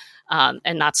not,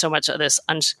 and not so much of this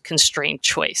unconstrained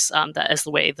choice, that is the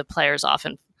way the players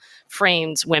often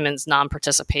framed women's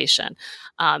non-participation.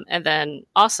 And then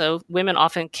also women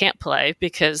often can't play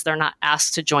because they're not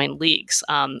asked to join leagues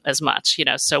as much,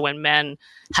 so when men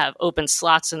have open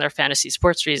slots in their fantasy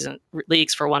sports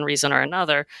leagues for one reason or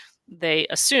another, they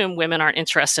assume women aren't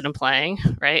interested in playing,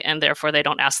 right? And therefore they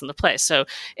don't ask them to play. So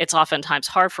it's oftentimes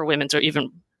hard for women to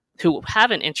even who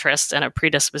have an interest and a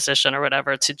predisposition or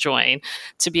whatever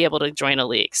to be able to join a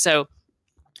league. So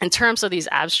in terms of these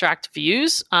abstract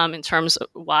views, in terms of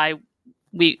why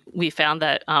we found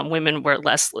that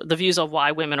the views of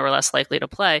why women were less likely to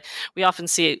play, we often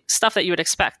see stuff that you would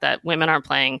expect, that women aren't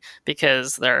playing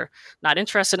because they're not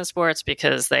interested in sports,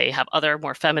 because they have other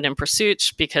more feminine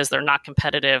pursuits, because they're not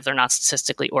competitive, they're not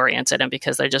statistically oriented, and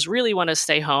because they just really want to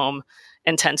stay home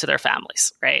and tend to their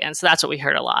families, right? And so that's what we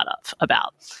heard a lot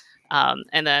about.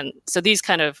 And then, so these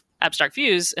kind of abstract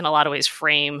views in a lot of ways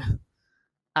frame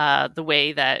the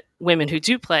way that women who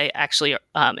do play actually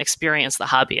experience the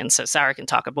hobby. And so Sarah can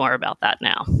talk more about that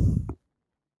now.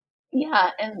 Yeah.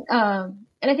 And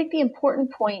I think the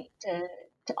important point to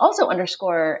also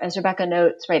underscore, as Rebecca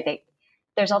notes, right,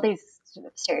 there's all these sort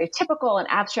of stereotypical and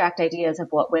abstract ideas of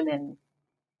what women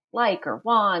like or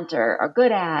want or are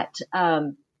good at.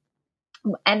 And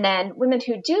then women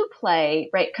who do play,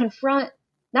 right, confront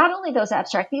not only those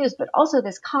abstract views, but also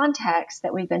this context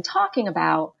that we've been talking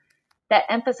about that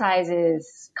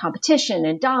emphasizes competition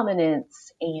and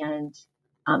dominance and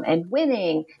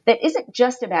winning, that isn't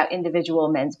just about individual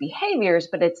men's behaviors,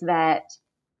 but it's that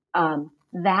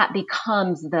that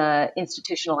becomes the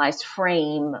institutionalized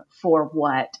frame for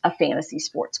what a fantasy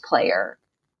sports player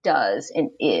does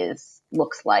and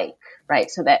looks like, right?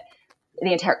 So that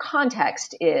the entire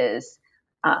context is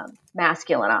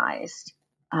masculinized.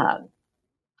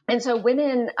 And so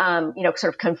women,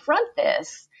 sort of confront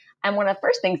this. And one of the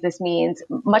first things this means,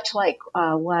 much like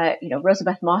what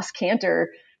Rosabeth Moss Kanter,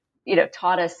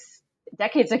 taught us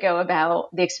decades ago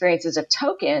about the experiences of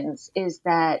tokens, is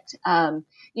that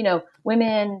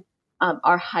women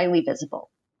are highly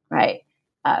visible, right?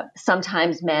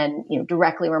 Sometimes men,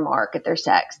 directly remark at their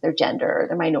sex, their gender,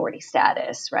 their minority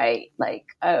status, right? Like,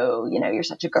 oh, you're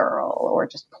such a girl, or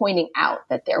just pointing out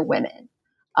that they're women.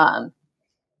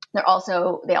 They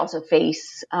also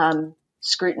face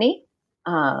scrutiny.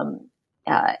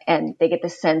 And they get the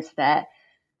sense that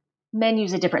men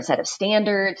use a different set of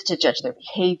standards to judge their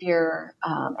behavior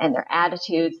and their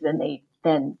attitudes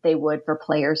than they would for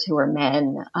players who are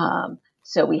men.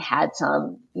 So we had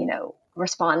some,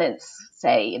 respondents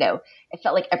say, it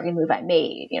felt like every move I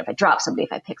made, if I dropped somebody,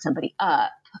 if I picked somebody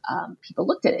up, people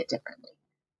looked at it differently.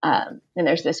 And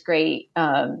there's this great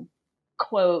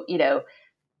quote,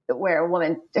 where a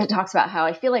woman talks about how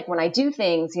I feel like when I do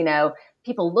things,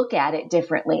 people look at it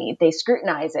differently. They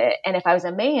scrutinize it. And if I was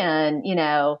a man,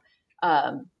 it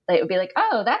would be like,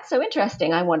 oh, that's so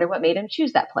interesting. I wonder what made him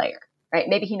choose that player, right?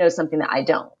 Maybe he knows something that I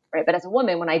don't, right? But as a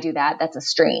woman, when I do that, that's a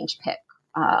strange pick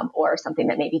or something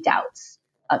that maybe casts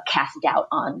doubt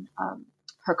on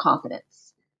her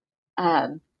confidence.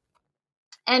 And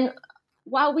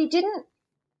while we didn't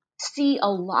see a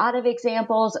lot of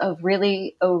examples of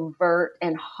really overt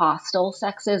and hostile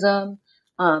sexism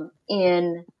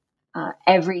in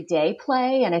everyday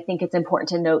play. And I think it's important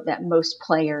to note that most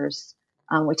players,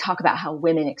 we talk about how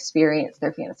women experience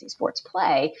their fantasy sports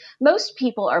play. Most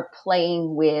people are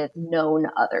playing with known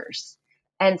others.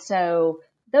 And so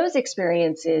those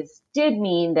experiences did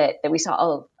mean that we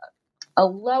saw a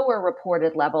lower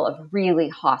reported level of really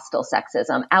hostile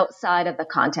sexism outside of the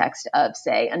context of,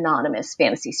 say, anonymous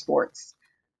fantasy sports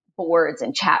boards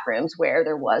and chat rooms where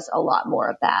there was a lot more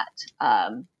of that.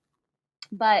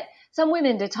 But some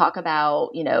women did talk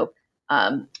about,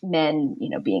 men,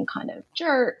 being kind of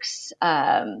jerks.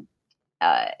 And,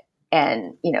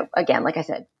 again, like I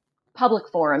said, public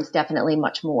forums definitely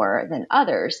much more than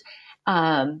others.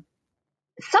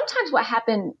 Sometimes what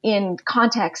happened in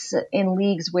contexts in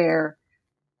leagues where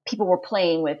people were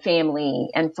playing with family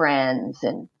and friends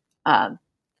and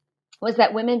was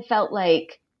that women felt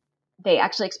like they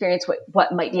actually experienced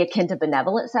what might be akin to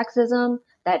benevolent sexism,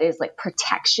 that is like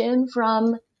protection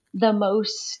from the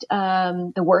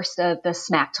worst of the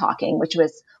smack talking, which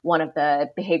was one of the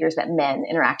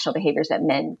interactional behaviors that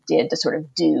men did to sort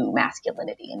of do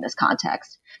masculinity in this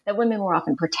context, that women were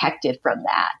often protected from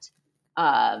that.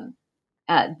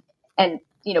 And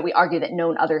we argue that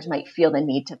known others might feel the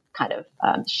need to kind of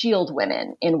shield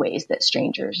women in ways that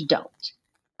strangers don't.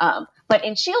 But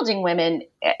in shielding women,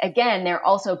 again, they're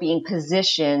also being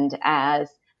positioned as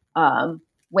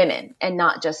women and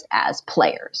not just as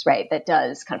players, right? That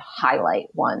does kind of highlight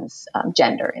one's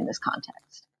gender in this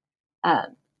context.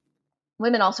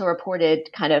 Women also reported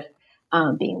kind of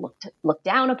being looked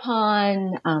down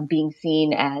upon, being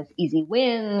seen as easy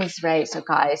wins, right? So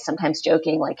guys sometimes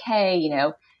joking like, hey,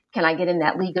 can I get in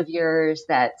that league of yours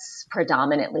that's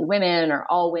predominantly women or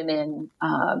all women?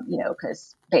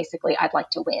 Because basically I'd like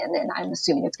to win and I'm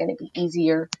assuming it's going to be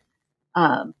easier.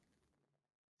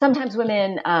 Sometimes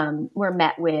women were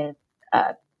met with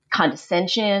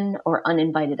condescension or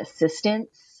uninvited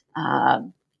assistance,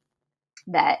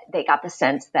 that they got the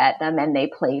sense that the men they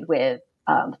played with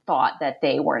thought that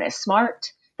they weren't as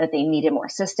smart, that they needed more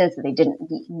assistance, that they didn't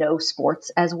know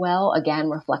sports as well. Again,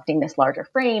 reflecting this larger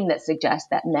frame that suggests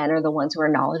that men are the ones who are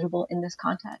knowledgeable in this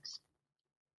context.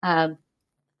 And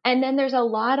then there's a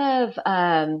lot of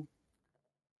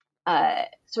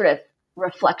sort of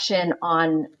reflection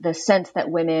on the sense that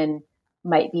women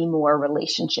might be more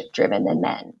relationship driven than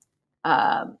men.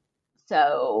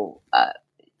 So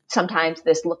sometimes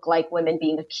this looked like women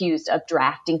being accused of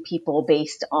drafting people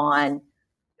based on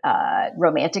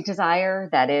romantic desire.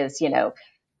 That is,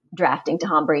 drafting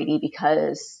Tom Brady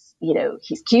because,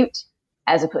 he's cute,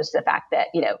 as opposed to the fact that,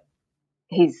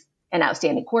 he's an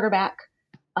outstanding quarterback.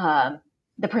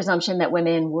 The presumption that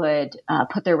women would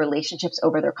put their relationships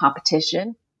over their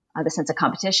competition, the sense of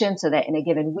competition, so that in a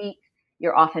given week,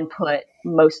 you're often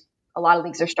a lot of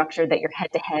leagues are structured that you're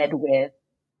head to head with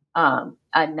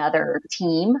another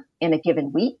team in a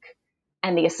given week.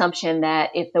 And the assumption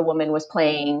that if the woman was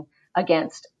playing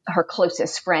against her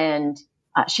closest friend,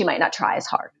 she might not try as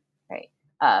hard, right?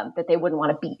 That they wouldn't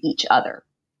want to beat each other.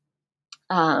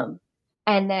 And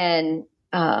then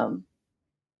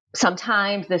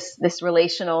sometimes this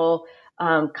relational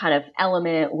kind of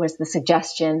element was the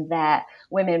suggestion that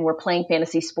women were playing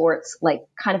fantasy sports like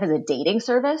kind of as a dating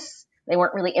service. They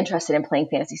weren't really interested in playing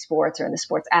fantasy sports or in the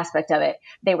sports aspect of it.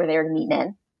 They were there to meet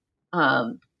men.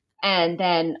 And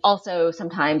then also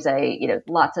sometimes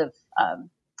lots of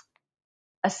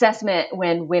assessment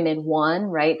when women won,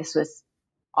 right? This was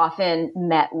often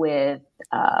met with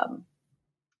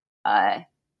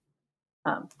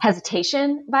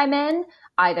hesitation by men,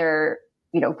 either,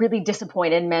 really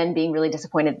disappointed, men being really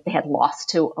disappointed that they had lost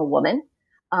to a woman,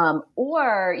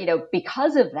 or,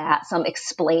 because of that, some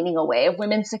explaining away of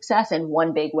women's success. And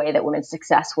one big way that women's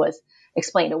success was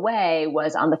explained away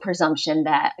was on the presumption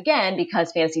that, again,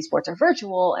 because fantasy sports are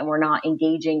virtual and we're not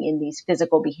engaging in these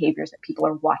physical behaviors that people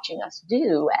are watching us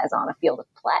do as on a field of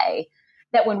play,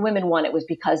 that when women won, it was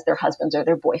because their husbands or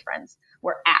their boyfriends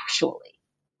were actually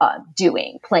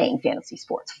playing fantasy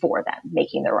sports for them,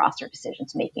 making their roster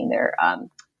decisions, making their,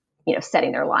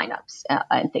 setting their lineups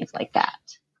and things like that.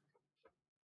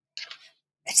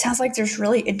 It sounds like there's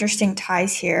really interesting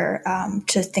ties here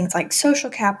to things like social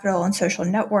capital and social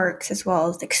networks, as well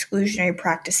as exclusionary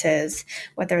practices,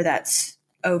 whether that's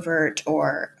overt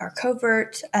or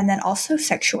covert, and then also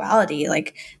sexuality.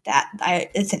 Like that,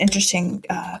 it's an interesting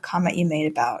comment you made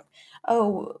about,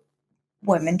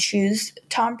 women choose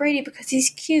Tom Brady because he's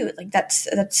cute. Like that's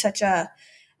such an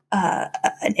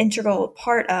integral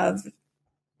part of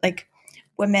like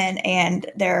women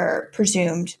and their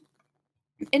presumed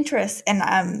interests. And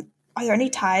are there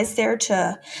any ties there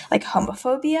to like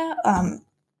homophobia?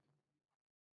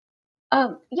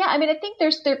 Yeah, I mean, I think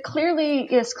there's clearly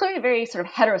very sort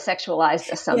of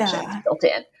heterosexualized assumptions built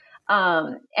in,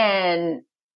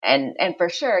 and for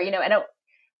sure,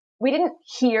 we didn't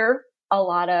hear a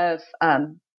lot of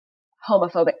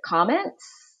homophobic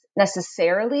comments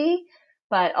necessarily,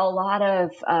 but a lot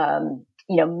of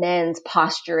men's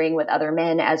posturing with other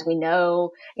men, as we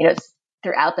know,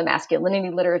 throughout the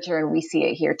masculinity literature, and we see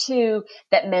it here too,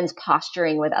 that men's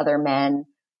posturing with other men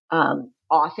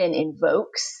often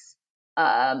invokes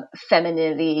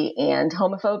femininity and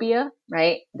homophobia,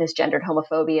 right? This gendered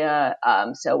homophobia.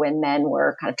 So when men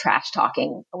were kind of trash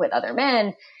talking with other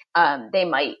men, they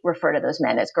might refer to those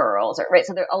men as girls, right?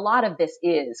 So a lot of this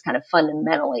is kind of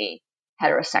fundamentally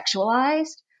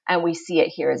heterosexualized, and we see it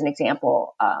here as an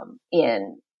example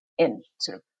in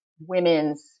sort of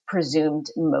women's presumed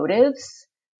motives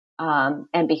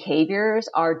and behaviors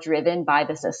are driven by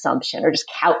this assumption, or just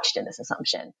couched in this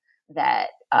assumption that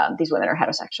these women are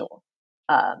heterosexual.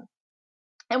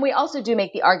 And we also do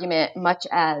make the argument, much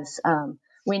as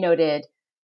we noted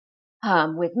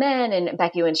with men, and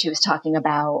Becky, when she was talking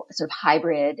about sort of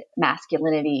hybrid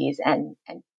masculinities and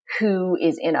who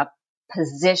is in a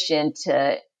position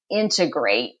to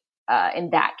integrate, in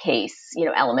that case,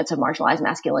 elements of marginalized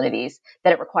masculinities,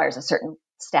 that it requires a certain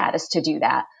status to do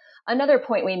that. Another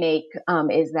point we make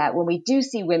is that when we do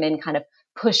see women kind of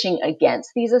pushing against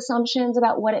these assumptions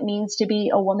about what it means to be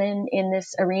a woman in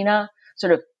this arena,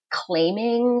 sort of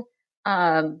claiming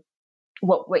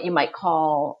what you might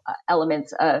call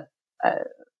elements of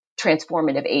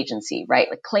transformative agency, right?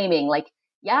 Like claiming like,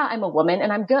 yeah, I'm a woman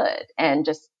and I'm good, and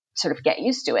just sort of get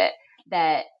used to it.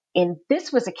 That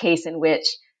this was a case in which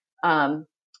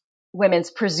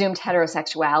women's presumed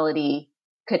heterosexuality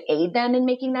could aid them in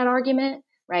making that argument,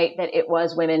 right? That it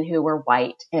was women who were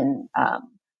white and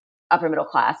upper middle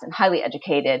class and highly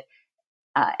educated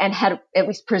and had at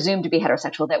least presumed to be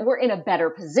heterosexual, that were in a better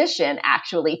position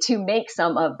actually to make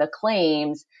some of the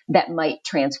claims that might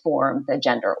transform the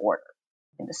gender order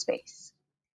in the space.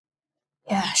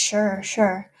 Yeah, sure.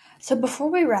 So before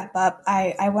we wrap up,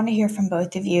 I want to hear from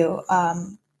both of you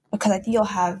because I think you'll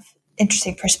have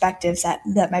interesting perspectives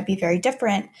that might be very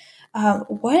different.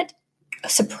 What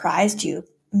surprised you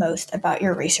most about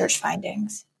your research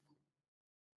findings?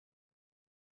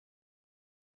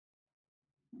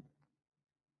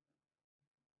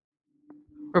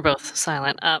 We're both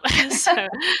silent. So,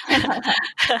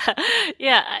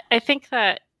 yeah, I think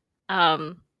that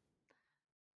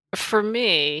for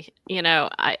me,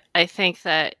 I think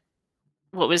that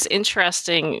what was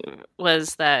interesting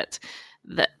was that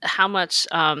how much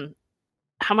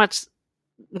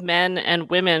men and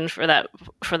women, for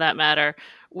that matter,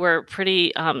 were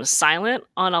pretty silent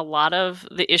on a lot of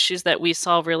the issues that we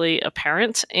saw really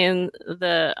apparent in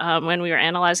the when we were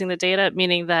analyzing the data.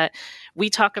 Meaning that we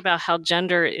talk about how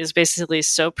gender is basically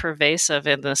so pervasive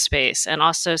in the space, and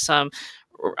also some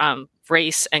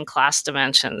race and class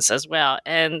dimensions as well.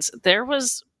 And there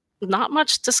was not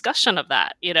much discussion of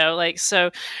that,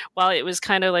 so while it was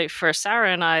kind of like for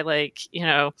Sarah and I,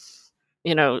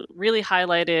 really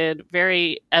highlighted,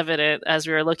 very evident as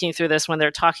we were looking through this when they're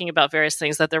talking about various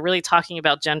things, that they're really talking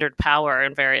about gendered power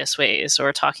in various ways,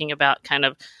 or talking about kind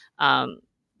of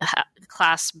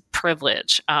class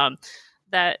privilege,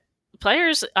 that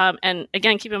players, and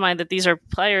again, keep in mind that these are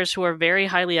players who are very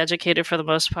highly educated for the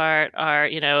most part, are,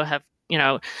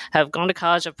 have gone to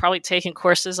college, have probably taken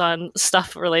courses on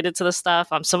stuff related to the stuff,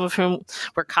 some of whom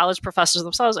were college professors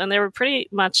themselves, and they were pretty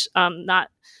much not,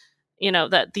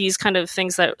 that these kind of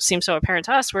things that seem so apparent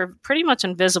to us were pretty much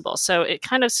invisible. So it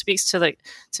kind of speaks to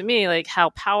me, how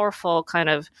powerful kind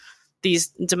of these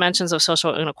dimensions of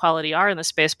social inequality are in the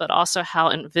space, but also how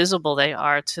invisible they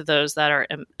are to those that are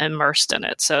immersed in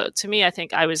it. So to me, I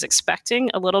think I was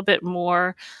expecting a little bit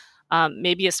more,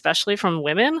 maybe especially from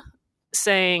women,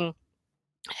 saying,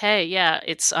 hey, yeah,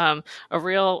 it's a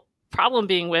real problem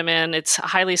being women, it's a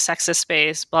highly sexist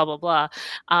space, blah, blah, blah.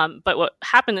 But what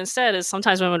happened instead is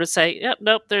sometimes women would say, yep,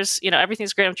 nope, there's,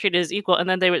 everything's great, I'm treated as equal. And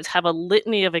then they would have a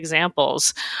litany of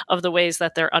examples of the ways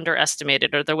that they're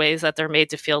underestimated, or the ways that they're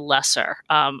made to feel lesser,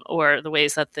 or the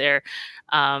ways that they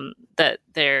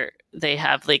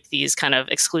have like these kind of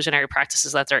exclusionary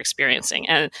practices that they're experiencing.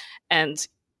 And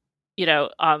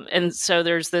so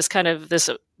there's this kind of this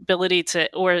ability to,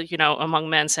 or, among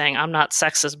men saying, I'm not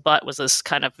sexist, but was this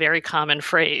kind of very common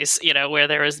phrase, where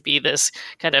there is be this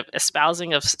kind of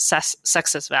espousing of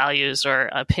sexist values or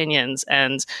opinions,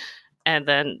 and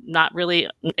then not really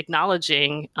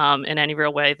acknowledging in any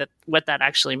real way that what that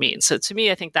actually means. So to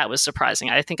me, I think that was surprising.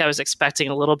 I think I was expecting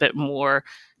a little bit more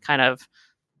kind of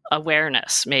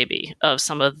awareness, maybe, of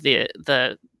some of the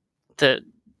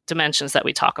dimensions that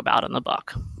we talk about in the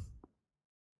book.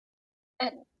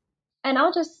 And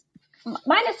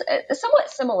mine is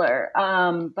somewhat similar,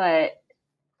 but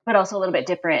also a little bit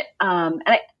different. And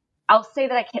I'll say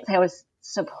that I can't say I was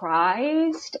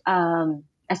surprised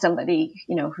as somebody,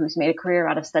 who's made a career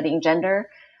out of studying gender.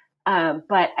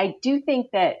 But I do think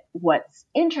that what's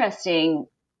interesting,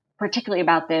 particularly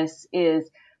about this, is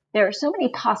there are so many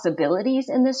possibilities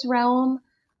in this realm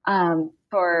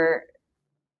for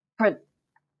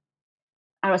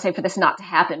I don't want to say for this not to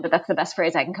happen, but that's the best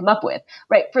phrase I can come up with,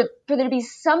 right? For there to be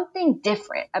something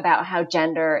different about how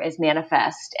gender is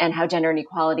manifest and how gender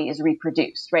inequality is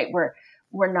reproduced, right?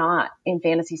 We're not in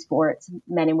fantasy sports.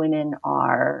 Men and women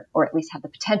are, or at least have the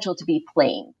potential to be,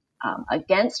 playing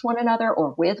against one another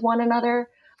or with one another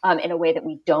in a way that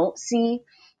we don't see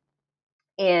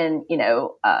in,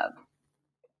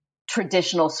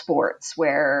 traditional sports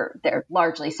where they're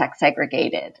largely sex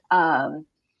segregated. And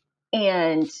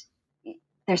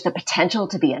there's the potential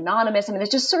to be anonymous. I mean, there's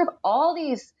just sort of all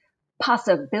these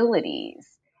possibilities.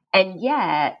 And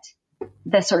yet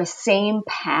the sort of same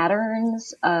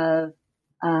patterns of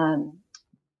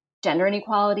gender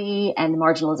inequality and the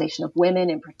marginalization of women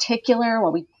in particular,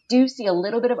 while we do see a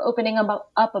little bit of opening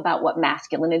up about what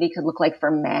masculinity could look like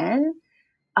for men,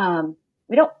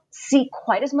 we don't see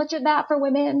quite as much of that for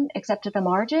women, except at the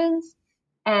margins.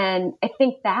 And I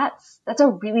think that's a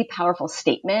really powerful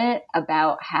statement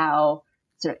about how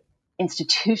sort of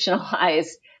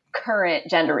institutionalized current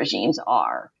gender regimes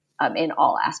are in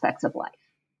all aspects of life.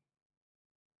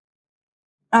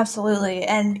 Absolutely.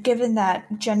 And given that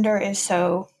gender is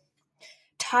so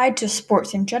tied to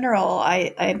sports in general,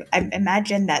 I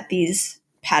imagine that these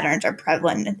patterns are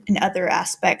prevalent in other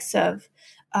aspects of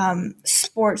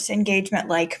sports engagement,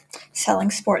 like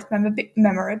selling sports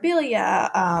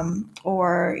memorabilia,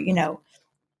 or,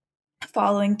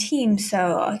 following teams.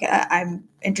 So I'm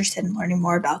interested in learning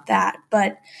more about that.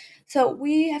 But so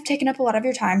we have taken up a lot of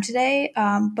your time today.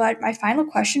 But my final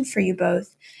question for you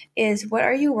both is, what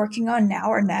are you working on now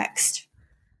or next?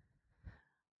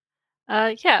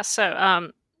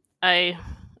 So I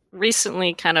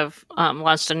recently kind of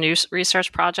launched a new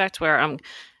research project where I'm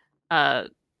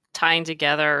tying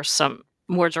together some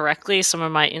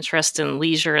of my interest in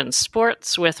leisure and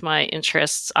sports with my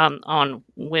interests on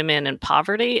women and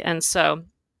poverty. And so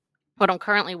what I'm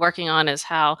currently working on is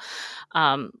how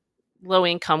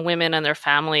low-income women and their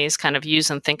families kind of use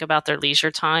and think about their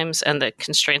leisure times and the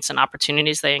constraints and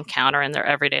opportunities they encounter in their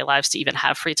everyday lives to even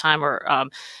have free time, or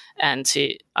and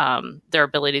to their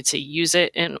ability to use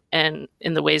it in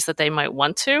the ways that they might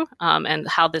want to, and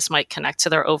how this might connect to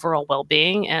their overall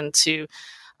well-being and to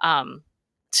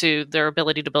their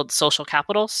ability to build social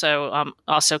capital. So I'm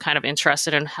also kind of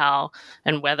interested in how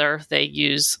and whether they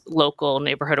use local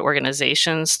neighborhood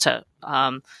organizations to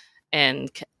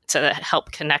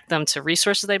help connect them to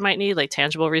resources they might need, like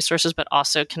tangible resources, but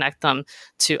also connect them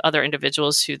to other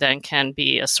individuals who then can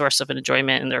be a source of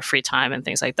enjoyment in their free time and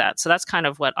things like that. So that's kind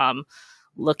of what I'm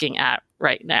looking at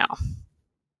right now.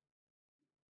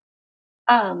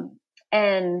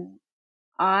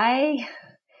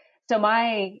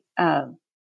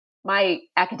 My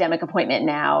academic appointment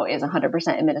now is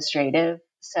 100% administrative.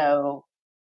 So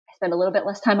I spend a little bit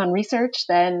less time on research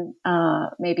than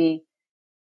maybe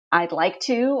I'd like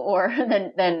to, or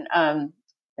than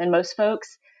most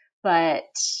folks. But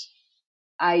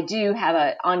I do have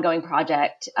an ongoing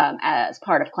project as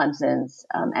part of Clemson's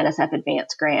NSF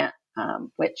Advance Grant,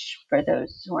 which, for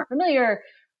those who aren't familiar,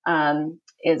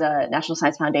 is a National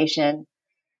Science Foundation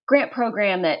grant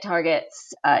program that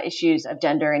targets issues of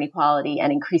gender inequality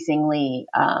and increasingly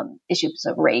issues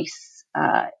of race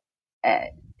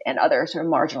and other sort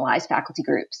of marginalized faculty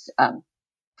groups,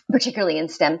 particularly in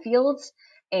STEM fields.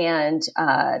 And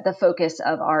the focus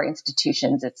of our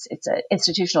institutions, it's an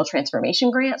institutional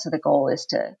transformation grant. So the goal is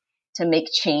to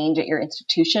make change at your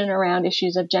institution around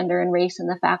issues of gender and race in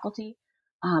the faculty.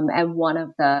 And one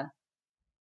of the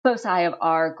foci of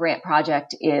our grant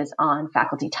project is on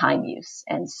faculty time use.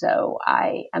 And so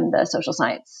I am the social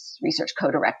science research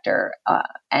co-director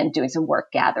and doing some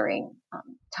work gathering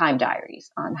time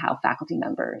diaries on how faculty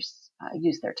members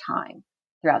use their time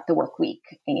throughout the work week,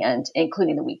 and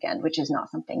including the weekend, which is not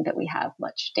something that we have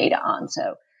much data on.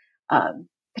 So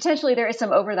potentially there is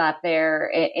some overlap there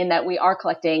in that we are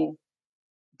collecting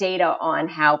data on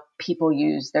how people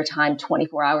use their time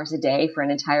 24 hours a day for an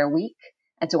entire week.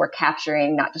 And so we're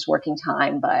capturing not just working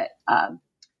time, but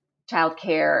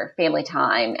childcare, family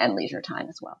time, and leisure time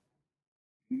as well.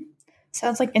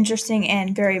 Sounds like interesting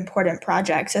and very important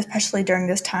projects, especially during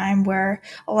this time where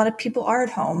a lot of people are at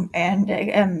home and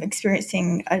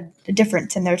experiencing a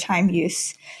difference in their time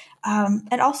use.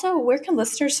 And also, where can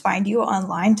listeners find you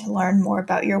online to learn more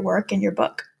about your work and your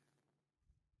book?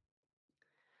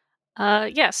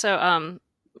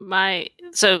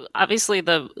 So obviously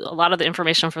a lot of the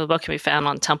information for the book can be found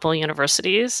on Temple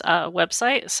University's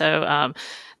website. So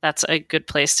that's a good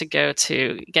place to go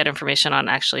to get information on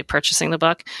actually purchasing the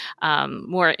book.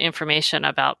 More information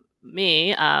about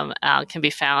me can be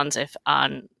found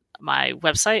on my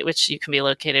website, which you can be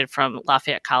located from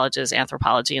Lafayette College's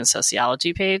Anthropology and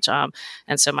Sociology page.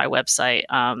 And so my website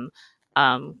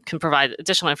can provide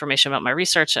additional information about my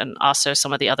research and also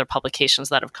some of the other publications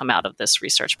that have come out of this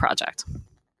research project.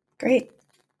 Great.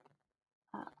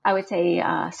 I would say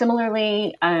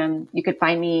similarly, you could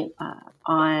find me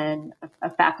on a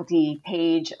faculty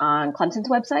page on Clemson's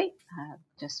website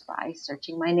just by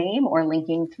searching my name or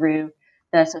linking through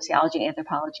the Sociology,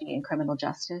 Anthropology, and Criminal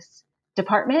Justice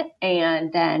Department.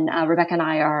 And then Rebecca and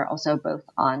I are also both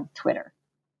on Twitter.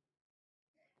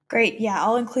 Great. Yeah,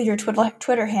 I'll include your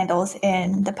Twitter handles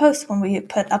in the post when we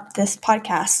put up this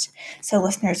podcast so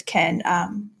listeners can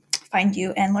find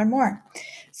you and learn more.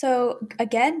 So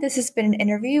again, this has been an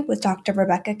interview with Dr.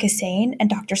 Rebecca Kissane and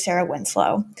Dr. Sarah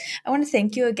Winslow. I want to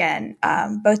thank you again,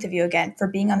 both of you again, for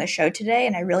being on the show today,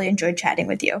 and I really enjoyed chatting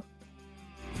with you.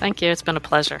 Thank you. It's been a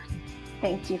pleasure.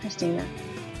 Thank you, Christina.